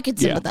is. So I could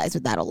sympathize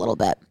with that a little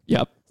bit.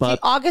 Yep. But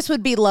August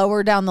would be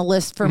lower down the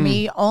list for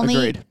me,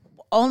 agreed.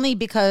 only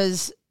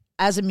because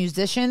as a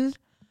musician,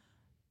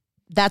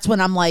 that's when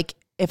I'm like,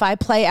 if I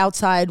play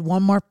outside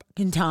one more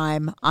fucking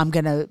time, I'm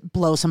gonna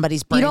blow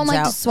somebody's brains You don't like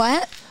out. to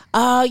sweat?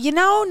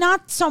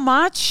 Not so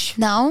much.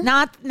 No?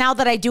 Not now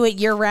that I do it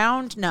year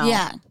round. No.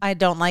 Yeah. I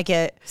don't like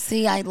it.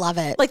 See, I love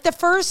it. Like the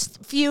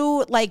first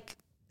few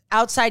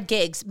outside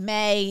gigs,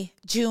 May,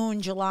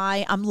 June,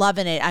 July, I'm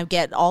loving it. I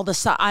get all the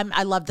sun.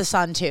 I love the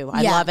sun too.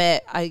 I Yeah. love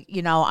it.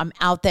 I'm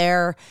out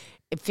there.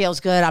 It feels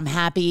good. I'm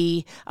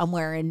happy. I'm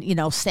wearing,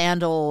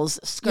 sandals,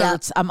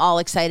 skirts. I'm all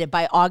excited.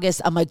 By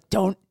August, I'm like,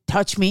 don't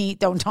touch me.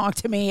 Don't talk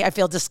to me. I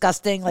feel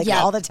disgusting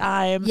Yeah. all the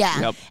time. Yeah.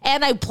 Yep.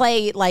 And I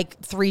play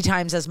 3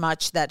 times as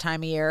much that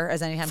time of year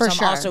as any time. For so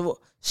sure. I'm also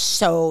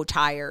so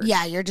tired.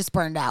 Yeah, you're just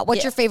burned out.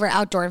 What's your favorite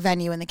outdoor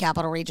venue in the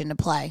Capital Region to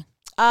play?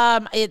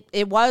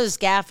 It was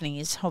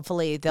Gaffney's.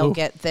 Hopefully they'll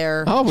get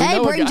their. oh, we Hey,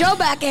 know a bring guy. Joe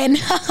back in.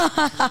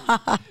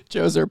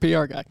 Joe's our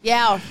PR guy.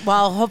 Yeah,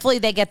 well, hopefully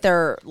they get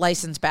their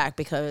license back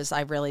because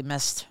I really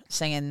missed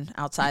singing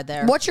outside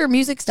there. What's your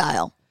music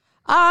style?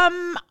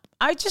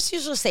 I just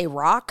usually say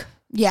rock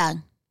Yeah.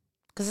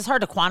 because it's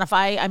hard to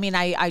quantify. I mean,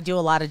 I do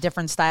a lot of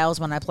different styles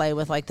when I play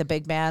with the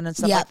big band and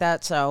stuff Yeah. like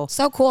that. So,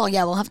 So cool.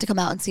 Yeah, we'll have to come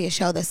out and see a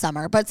show this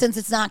summer. But since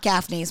it's not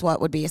Gaffney's,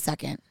 what would be a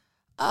second?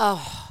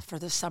 for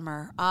this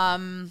summer,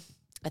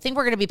 I think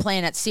we're going to be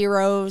playing at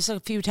Ciro's a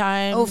few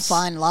times. Oh,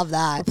 fun. Love We'll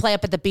that. play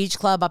up at the Beach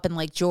Club up in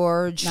Lake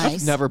George.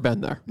 Nice. Never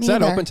been there. Me Is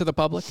that either. open to the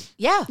public?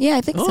 Yeah. Yeah,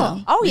 I think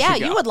so. Oh We yeah,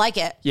 should you go. would like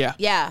it. Yeah.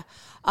 Yeah.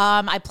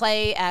 I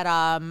play at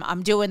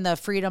I'm doing the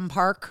Freedom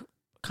Park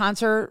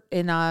concert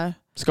in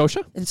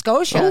Scotia?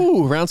 Scotia.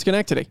 Oh, around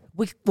Schenectady.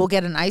 We'll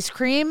get an ice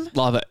cream.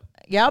 Love it.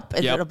 Yep.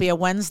 Yep. It'll be a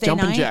Wednesday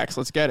Jumping night. jacks.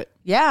 Let's get it.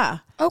 Yeah.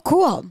 Oh,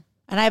 cool.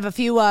 And I have a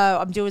few.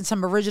 I'm doing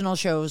some original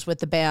shows with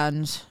the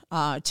band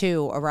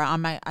too.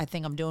 Around I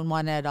think I'm doing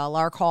one at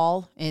Lark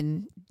Hall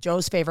in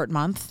Joe's favorite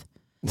month.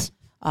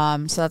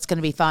 So that's going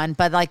to be fun.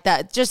 But like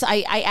that, just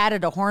I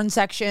added a horn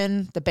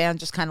section. The band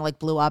just kind of like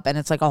blew up, and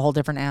it's like a whole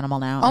different animal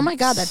now. Oh my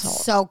God,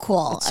 that's so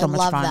cool. it's so I much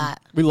love fun.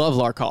 that. We love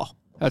Lark Hall.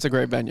 That's a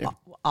great venue.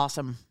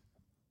 Awesome.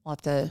 We'll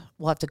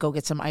have to go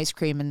get some ice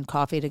cream and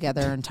coffee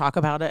together and talk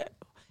about it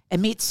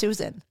and meet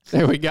Susan.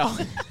 There we go.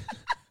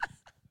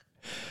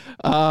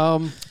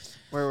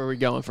 Where were we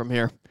going from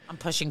here? I'm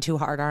pushing too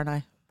hard, aren't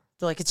I?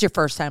 Feel like it's your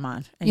first time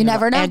on. And You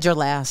never know. And your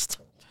last.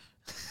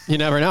 You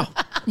never know.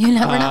 You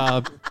never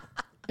know.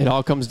 It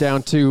all comes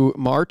down to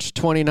March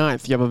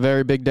 29th. You have a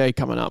very big day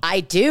coming up. I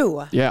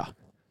do. Yeah.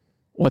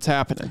 What's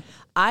happening?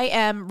 I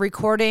am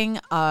recording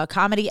a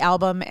comedy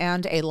album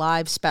and a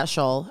live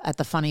special at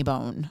the Funny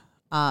Bone.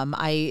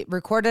 I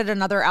recorded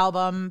another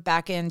album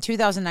back in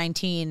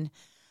 2019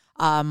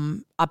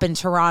 up in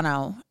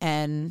Toronto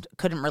and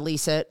couldn't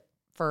release it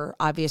for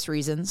obvious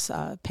reasons.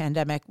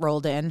 Pandemic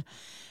rolled in.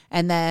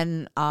 And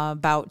then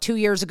about 2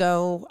 years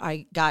ago,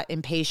 I got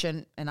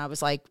impatient and I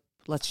was like,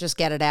 let's just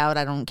get it out.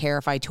 I don't care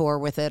if I tour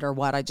with it or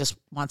what. I just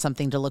want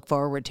something to look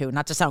forward to.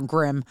 Not to sound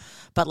grim,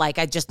 but like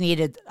I just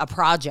needed a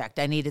project.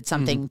 I needed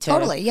something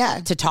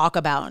to talk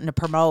about and to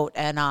promote.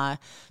 And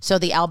so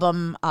the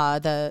album,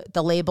 the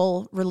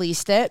label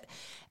released it,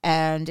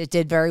 and it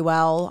did very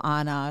well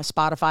on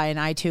Spotify and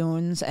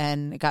iTunes,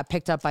 and it got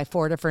picked up by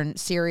 4 different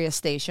Sirius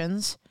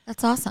stations.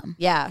 That's awesome.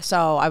 Yeah,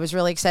 so I was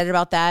really excited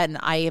about that, and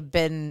I have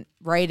been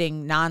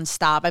writing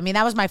nonstop. I mean,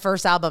 that was my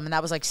first album, and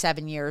that was like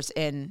 7 years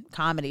in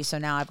comedy. So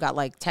now I've got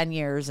like 10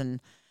 years, and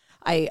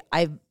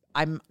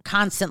I'm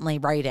constantly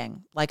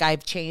writing. Like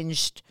I've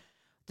changed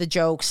the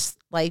jokes.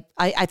 Like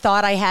I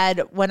thought I had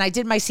when I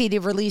did my CD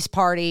release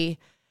party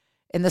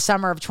in the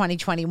summer of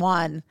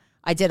 2021.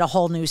 I did a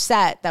whole new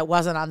set that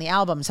wasn't on the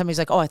album. Somebody's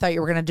like, oh, I thought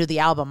you were going to do the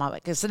album. I'm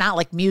like, it's not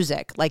like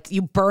music. Like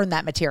you burn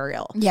that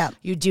material. Yeah.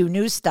 You do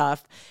new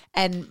stuff.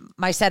 And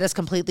my set has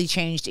completely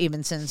changed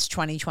even since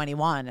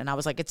 2021. And I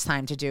was like, it's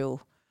time to do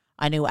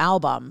a new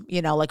album,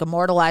 you know, like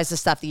immortalize the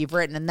stuff that you've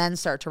written and then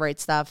start to write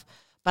stuff.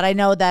 But I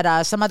know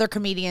that some other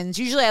comedians,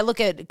 usually I look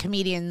at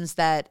comedians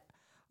that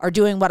are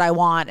doing what I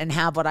want and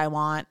have what I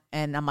want.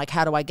 And I'm like,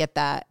 how do I get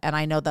that? And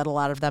I know that a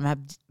lot of them have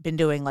been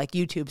doing like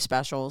YouTube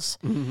specials.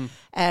 Mm-hmm.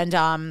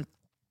 And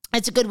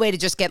it's a good way to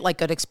just get like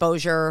good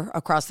exposure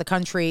across the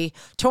country.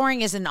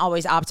 Touring isn't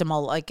always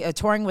optimal. Like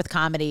touring with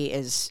comedy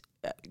is,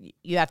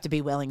 you have to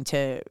be willing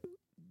to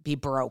be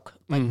broke.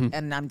 Like,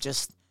 and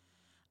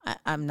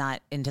I'm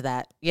not into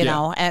that, you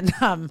know? And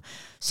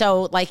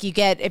so like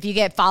if you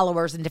get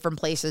followers in different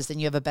places, then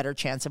you have a better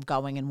chance of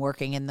going and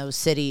working in those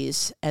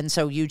cities. And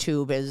so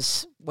YouTube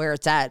is where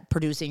it's at,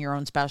 producing your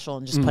own special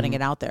and just putting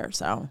it out there.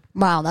 So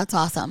Wow, that's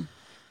awesome.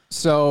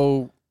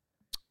 So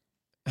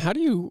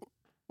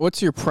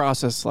what's your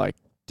process like?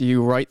 Do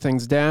you write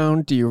things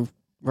down? Do you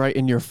write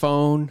in your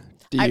phone?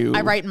 Do you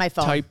I write in my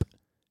phone. Type?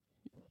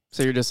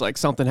 So you're just like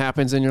something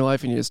happens in your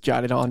life and you just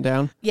jot it on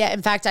down? Yeah.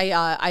 In fact,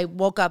 I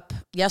woke up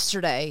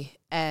yesterday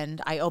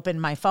and I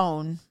opened my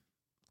phone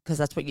because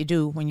that's what you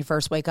do when you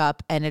first wake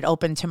up, and it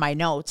opened to my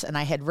notes, and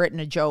I had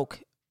written a joke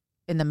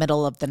in the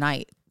middle of the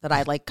night that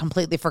I like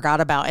completely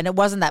forgot about. And it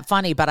wasn't that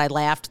funny, but I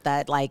laughed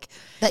that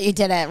you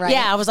did it, right?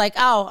 Yeah. I was like,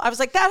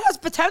 that has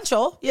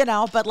potential, you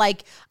know, but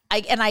like,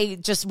 I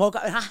just woke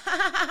up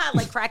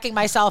like cracking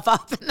myself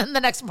up. And then the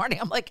next morning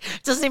I'm like,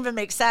 it doesn't even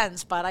make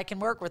sense, but I can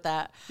work with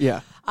that.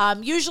 Yeah.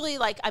 Usually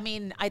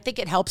I think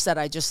it helps that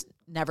I just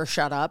never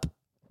shut up.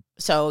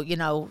 So, you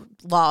know,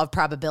 law of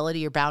probability,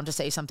 you're bound to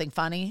say something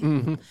funny.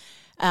 Mm-hmm.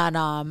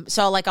 And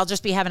so like I'll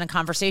just be having a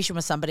conversation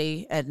with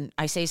somebody and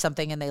I say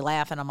something and they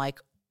laugh and I'm like,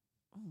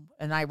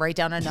 and I write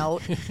down a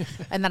note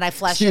and then I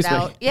flesh it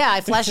out. Yeah,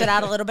 I flesh it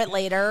out a little bit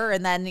later,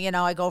 and then, you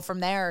know, I go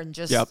from there and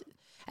just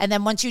and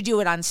then once you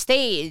do it on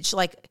stage,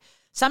 like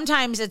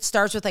sometimes it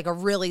starts with like a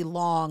really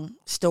long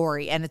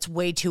story and it's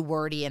way too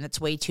wordy and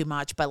it's way too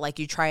much, but like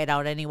you try it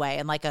out anyway,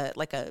 and like a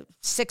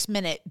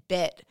 6-minute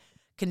bit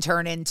can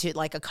turn into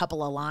like a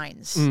couple of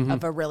lines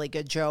of a really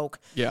good joke.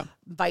 Yeah.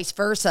 Vice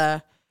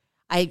versa.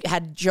 I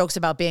had jokes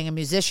about being a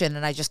musician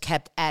and I just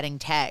kept adding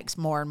tags,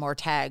 more and more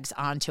tags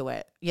onto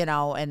it, you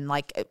know, and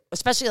like,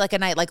 especially like a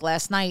night like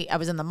last night, I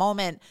was in the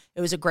moment. It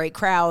was a great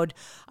crowd.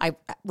 I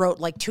wrote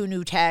like 2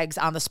 new tags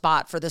on the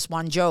spot for this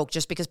one joke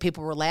just because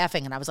people were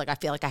laughing. And I was like, I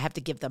feel like I have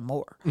to give them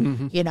more,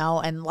 you know,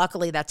 and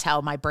luckily that's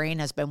how my brain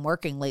has been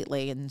working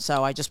lately. And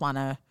so I just want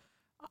to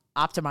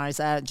optimize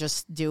that and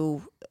just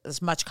do as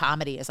much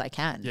comedy as I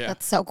can. Yeah.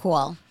 That's so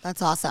cool.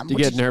 That's awesome. Do you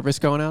get nervous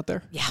going out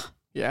there? Yeah.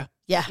 Yeah.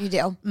 Yeah. You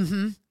do?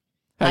 Mm-hmm.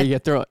 How do you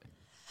get through it?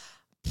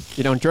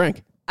 You don't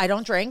drink? I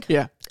don't drink.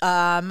 Yeah.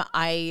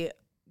 I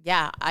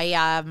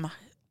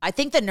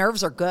think the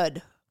nerves are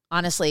good.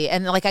 honestly.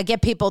 And like, I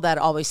get people that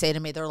always say to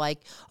me, they're like,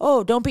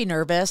 oh, don't be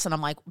nervous. And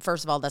I'm like,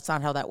 first of all, that's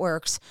not how that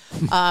works.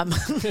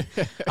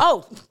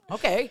 Oh,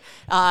 okay.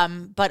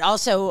 But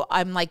also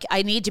I'm like,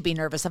 I need to be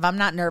nervous. If I'm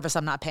not nervous,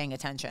 I'm not paying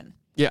attention.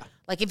 Yeah.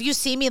 Like if you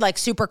see me like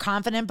super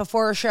confident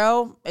before a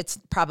show, it's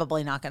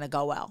probably not going to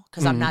go well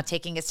because I'm not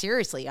taking it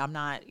seriously. I'm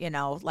not,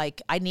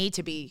 like I need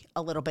to be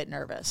a little bit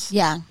nervous.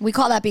 Yeah, we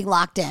call that being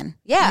locked in.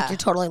 Yeah. Like you're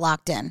totally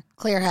locked in.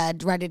 Clear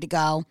head, ready to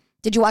go.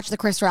 Did you watch the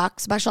Chris Rock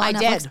special on I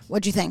Netflix? did.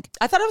 What'd you think?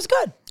 I thought it was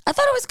good. I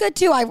thought it was good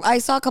too. I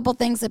saw a couple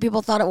things that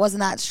people thought it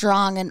wasn't that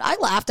strong, and I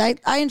laughed.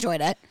 I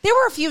enjoyed it. There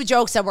were a few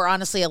jokes that were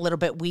honestly a little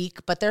bit weak,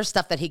 but there's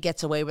stuff that he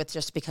gets away with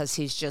just because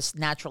he's just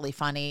naturally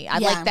funny. I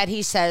like that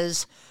he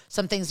says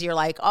some things you're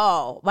like,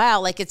 oh, wow,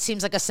 like it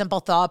seems like a simple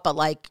thought, but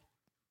like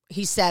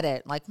he said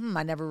it. Like,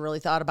 I never really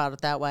thought about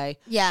it that way.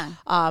 Yeah.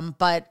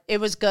 But it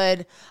was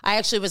good. I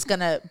actually was going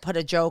to put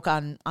a joke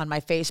on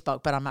my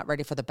Facebook, but I'm not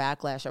ready for the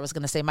backlash. I was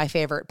going to say my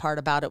favorite part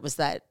about it was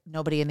that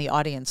nobody in the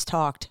audience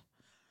talked.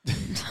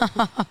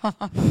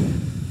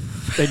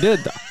 They did,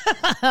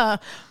 though.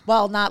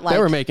 Well, not like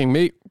They were making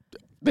me.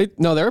 There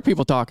were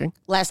people talking.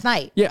 last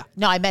night. Yeah.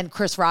 No, I meant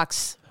Chris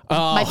Rock's.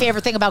 Oh. My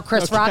favorite thing about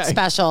Chris Rock's Okay.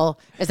 special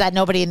is that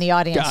nobody in the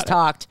audience Got it.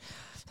 talked.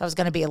 I was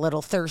going to be a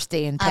little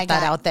thirsty and put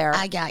that out there.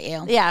 I got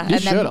you. Yeah. You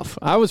should have.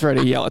 I was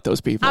ready to yell at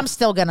those people. I'm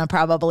still going to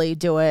probably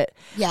do it.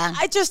 Yeah.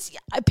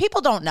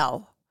 People don't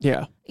know.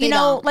 Yeah. You They know,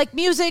 don't. like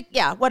music,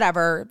 yeah,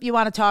 whatever. You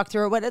want to talk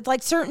through it, but it's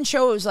like certain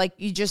shows, like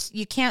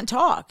you can't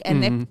talk.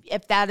 And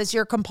if that is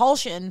your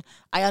compulsion,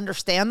 I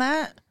understand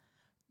that,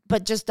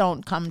 but just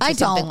don't come to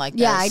something like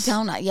this. Yeah, I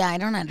don't. Yeah, I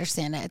don't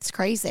understand it. It's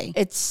crazy.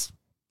 It's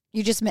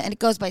It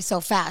goes by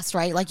so fast,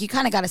 right? Like you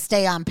kind of got to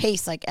stay on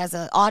pace. Like as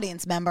an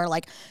audience member,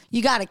 like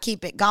you got to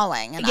keep it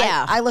going. And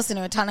Yeah. I listen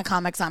to a ton of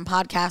comics on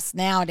podcasts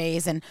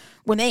nowadays, and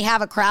when they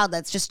have a crowd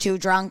that's just too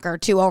drunk or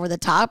too over the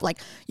top, like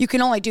you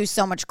can only do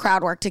so much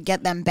crowd work to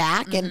get them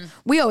back. And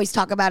we always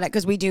talk about it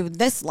because we do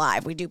this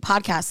live, we do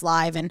podcasts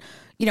live, and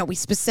we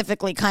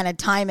specifically kind of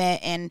time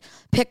it and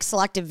pick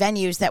selective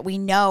venues that we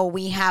know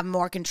we have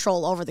more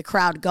control over the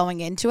crowd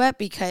going into it,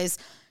 because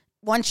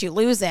once you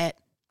lose it,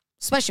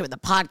 especially with the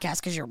podcast,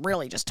 because you're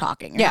really just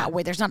talking.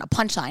 There's not a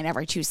punchline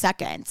every 2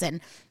 seconds. And,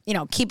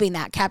 keeping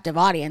that captive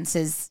audience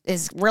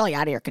is really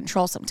out of your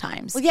control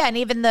sometimes. Well, yeah, and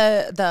even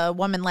the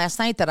woman last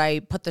night that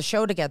I put the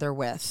show together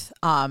with,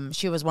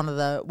 she was one of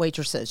the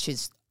waitresses.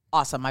 She's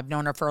awesome. I've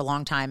known her for a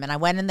long time. And I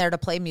went in there to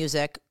play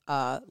music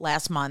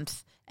last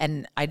month,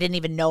 and I didn't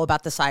even know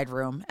about the side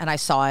room. And I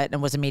saw it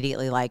and was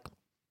immediately like,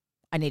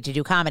 I need to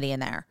do comedy in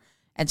there.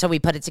 And so we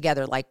put it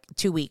together like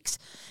 2 weeks.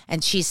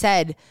 And she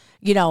said,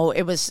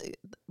 it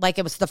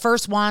was the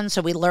first one,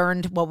 so we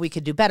learned what we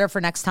could do better for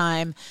next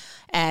time.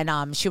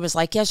 And she was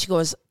like, she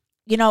goes,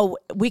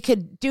 we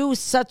could do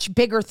such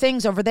bigger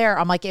things over there.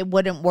 I'm like, it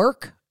wouldn't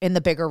work in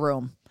the bigger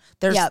room.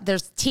 There's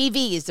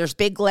TVs, there's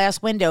big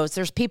glass windows,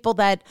 there's people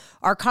that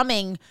are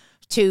coming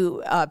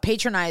to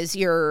patronize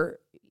your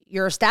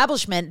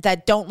establishment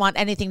that don't want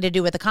anything to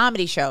do with a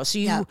comedy show.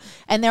 So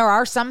and there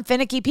are some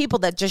finicky people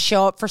that just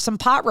show up for some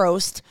pot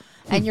roast,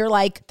 and you're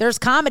like, there's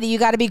comedy, you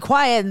got to be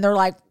quiet. And they're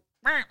like,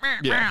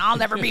 I'll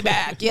never be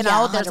back. There's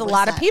a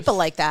lot of 100%. people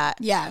like that.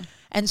 Yeah.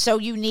 And so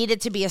you need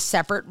it to be a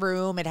separate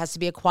room. It has to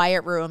be a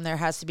quiet room. There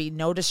has to be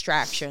no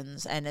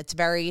distractions. And it's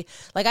very,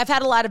 like, I've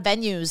had a lot of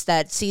venues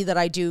that see that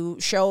I do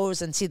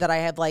shows and see that I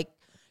have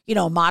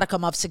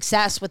modicum of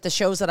success with the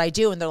shows that I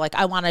do. And they're like,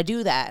 I want to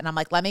do that. And I'm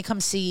like, let me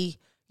come see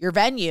your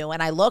venue.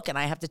 And I look and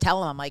I have to tell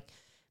them, I'm like,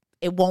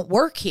 it won't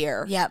work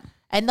here. Yep.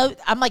 And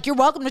I'm like, you're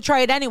welcome to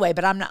try it anyway,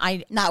 but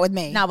Not with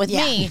me. not with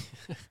me.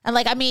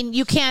 And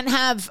you can't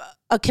have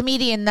a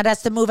comedian that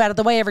has to move out of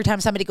the way every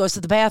time somebody goes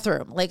to the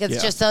bathroom. Like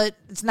it's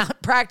it's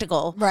not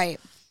practical. Right.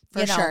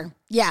 For You know. sure.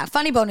 Yeah.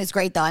 Funny Bone is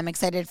great though. I'm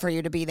excited for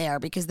you to be there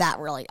because that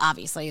really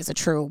obviously is a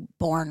true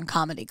born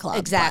comedy club.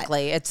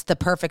 Exactly. It's the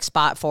perfect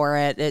spot for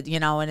it,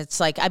 and it's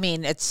like,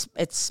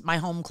 it's my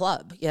home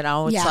club, It's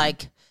Yeah.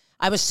 like,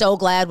 I was so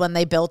glad when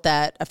they built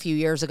that a few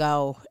years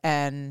ago,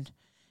 and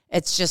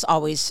it's just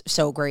always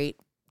so great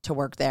to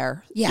work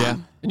there. But yeah.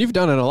 And you've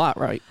done it a lot,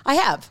 right? I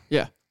have.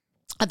 Yeah.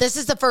 This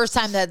is the first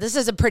time this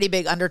is a pretty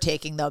big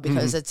undertaking though,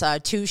 because it's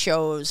 2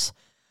 shows,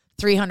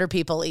 300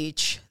 people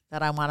each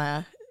that I want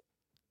to,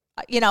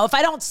 if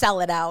I don't sell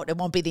it out, it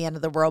won't be the end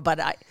of the world, but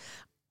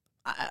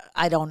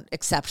I don't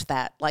accept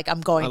that. Like I'm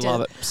going I to,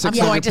 love it. I'm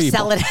 600 going to people.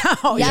 sell it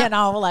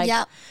out,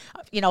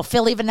 Yep.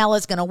 Philly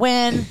Vanilla's going to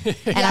win,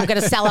 and I'm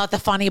going to sell out the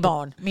Funny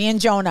Bone. Me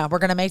and Jonah, we're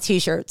going to make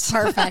t-shirts.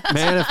 Perfect.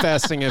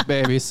 Manifesting it,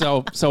 baby.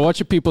 So what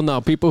should people know?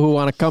 People who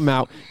want to come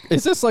out.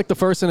 Is this like the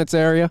first in its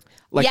area?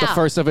 Like the Yeah.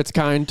 first of its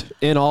kind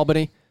in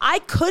Albany? I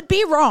could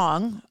be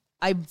wrong.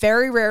 I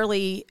very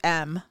rarely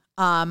am.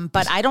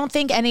 But I don't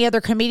think any other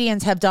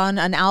comedians have done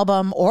an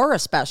album or a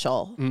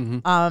special.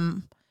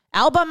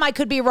 Album, I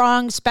could be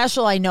wrong.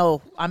 Special, I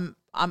know.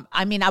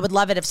 I would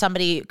love it if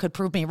somebody could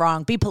prove me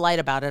wrong. Be polite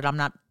about it. I'm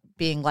not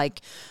being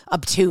like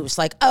obtuse.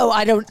 Like,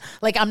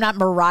 I'm not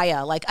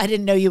Mariah. Like, I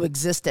didn't know you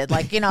existed.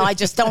 Like, I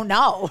just don't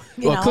know.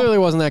 Well, it clearly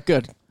wasn't that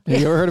good.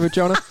 Have you ever heard of it,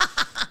 Jonah?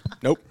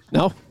 Nope.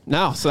 No.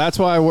 So that's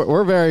why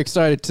we're very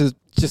excited to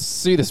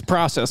just see this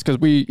process because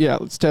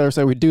as Taylor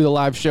said, we do the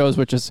live shows,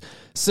 which is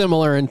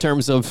similar in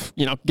terms of,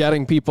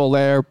 getting people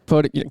there,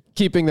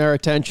 keeping their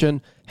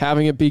attention,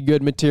 having it be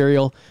good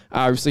material.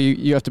 Obviously,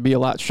 you have to be a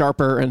lot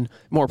sharper and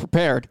more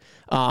prepared.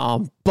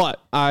 But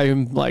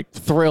I'm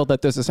thrilled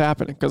that this is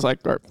happening because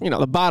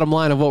the bottom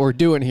line of what we're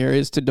doing here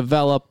is to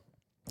develop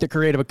the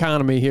creative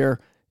economy here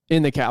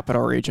in the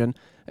capital region.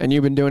 And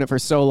you've been doing it for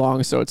so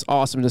long, so it's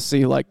awesome to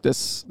see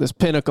this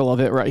pinnacle of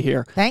it right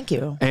here. Thank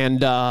you.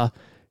 And what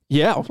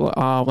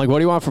do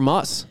you want from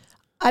us?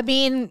 I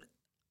mean,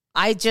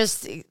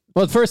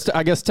 First,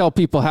 I guess tell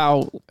people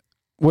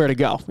where to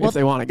go if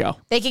they want to go.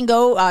 They can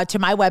go to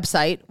my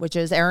website, which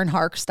is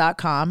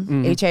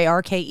erinharkes.com,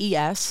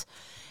 Harkes.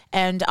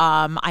 And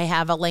I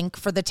have a link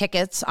for the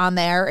tickets on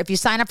there. If you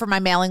sign up for my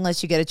mailing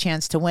list, you get a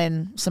chance to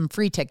win some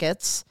free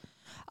tickets.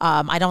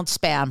 I don't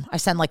spam. I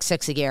send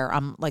 6 a year.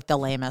 I'm the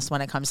lamest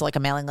when it comes to a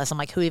mailing list. I'm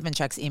who even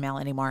checks email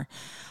anymore?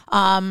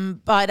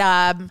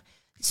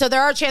 So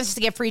there are chances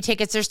to get free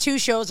tickets. There's 2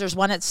 shows. There's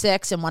one at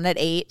 6 and one at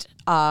 8.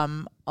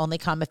 Only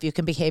come if you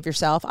can behave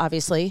yourself,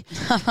 obviously.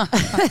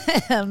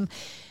 I'm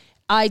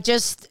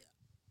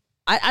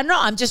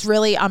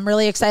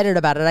really excited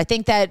about it. I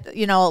think that,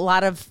 a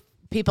lot of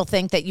people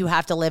think that you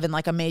have to live in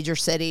a major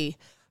city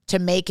to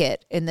make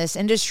it in this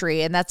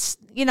industry. And that's,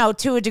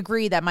 to a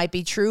degree that might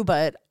be true,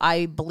 but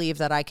I believe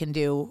that I can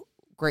do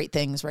great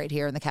things right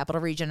here in the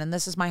capital region. And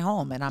this is my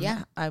home. And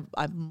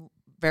I'm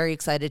very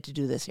excited to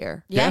do this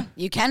here. Yeah,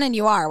 you can and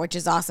you are, which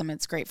is awesome.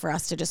 It's great for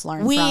us to just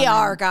learn We from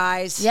are, and-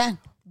 guys. Yeah.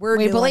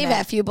 We believe it.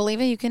 If you believe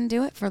it, you can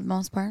do it for the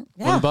most part.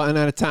 Yeah. One button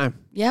at a time.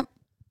 Yep.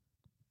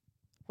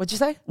 What'd you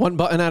say? One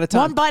button at a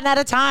time. One button at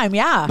a time,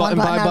 yeah. Button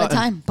One by button at button.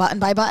 a time. Button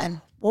by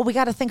button. Well, we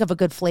got to think of a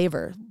good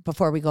flavor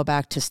before we go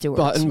back to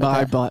Stewart's. Button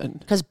by button.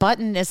 Because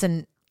button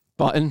isn't...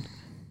 Button.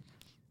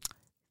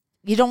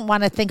 You don't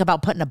want to think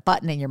about putting a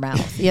button in your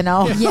mouth, Yeah,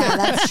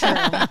 that's true.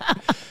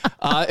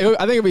 I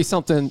think it'd be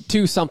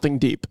something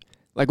deep.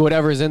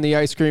 Whatever's in the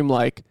ice cream,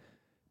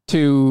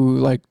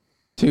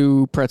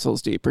 two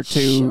pretzels deep or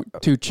two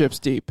chips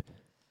deep.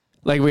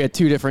 We had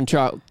 2 different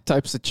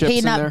types of chips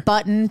in there. Peanut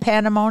button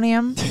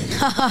pandemonium.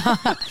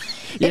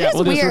 It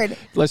is weird.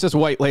 Let's just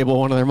white label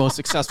one of their most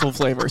successful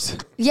flavors.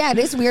 Yeah, it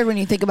is weird when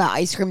you think about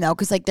ice cream though,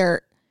 because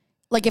they're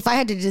if I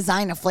had to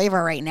design a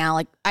flavor right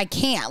now, I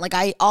can't.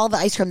 All the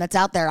ice cream that's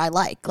out there, I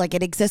like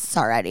it exists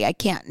already. I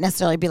can't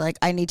necessarily be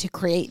I need to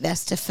create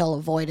this to fill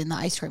a void in the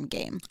ice cream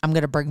game. I'm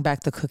gonna bring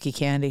back the cookie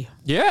candy.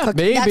 Yeah,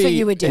 maybe that's what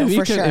you would do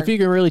for sure. If you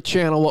can really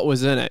channel what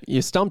was in it,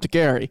 you stumped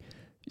Gary,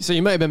 so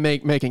you might have been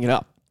making it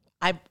up.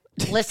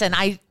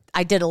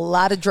 I did a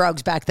lot of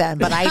drugs back then,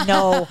 but I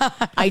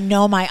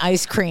know my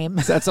ice cream.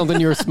 Is that something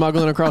you were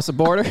smuggling across the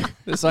border?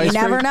 This ice You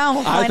never cream?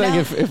 know. I think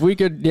if we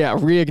could,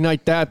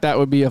 reignite that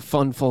would be a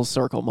fun full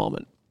circle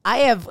moment.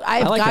 I've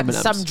like gotten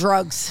M&Ms. some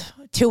drugs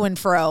to and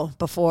fro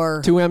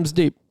before. 2 M's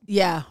deep.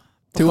 Yeah.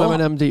 2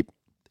 M&M deep.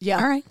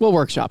 Yeah. All right. We'll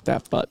workshop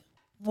that, but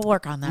We'll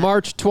work on that.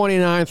 March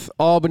 29th,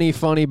 Albany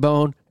Funny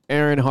Bone.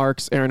 Erin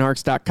Harkes,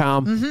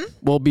 erinharkes.com.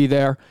 We'll be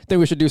there. I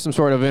think we should do some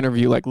sort of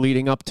interview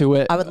leading up to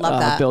it. I would love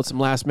that. Build some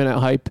last minute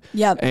hype.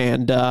 Yep.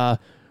 And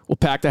we'll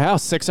pack the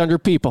house, 600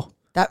 people.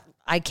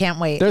 I can't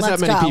wait. There's Let's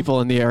that many go. people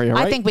in the area,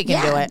 right? I think we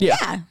can do it.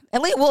 Yeah.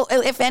 At least,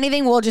 if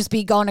anything, we'll just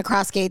be going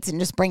across gates and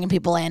just bringing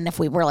people in if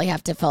we really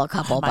have to fill a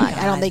couple. my But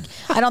I don't God. think.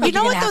 You know you're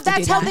gonna what, have though? to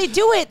That's do how that. they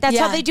do it. That's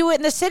how Yeah. they do it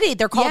in the city.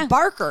 They're called Yeah.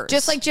 barkers.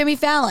 Just like Jimmy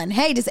Fallon.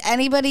 Hey, does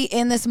anybody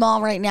in this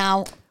mall right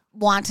now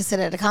want to sit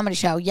at a comedy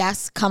show?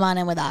 Yes, come on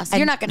in with us.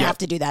 You're not going to have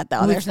to do that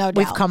though. There's no doubt.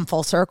 We've come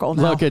full circle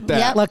now. Look at that.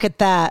 Yep. Look at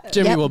that.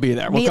 Jimmy Yep. will be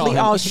there. We'll call Immediately.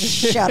 him. Oh,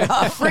 shut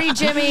up. Free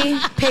Jimmy,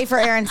 pay for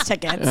Erin's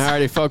tickets. All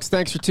righty, folks.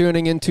 Thanks for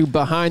tuning in to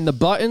Behind the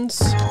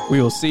Buttons.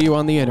 We will see you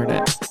on the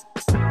internet.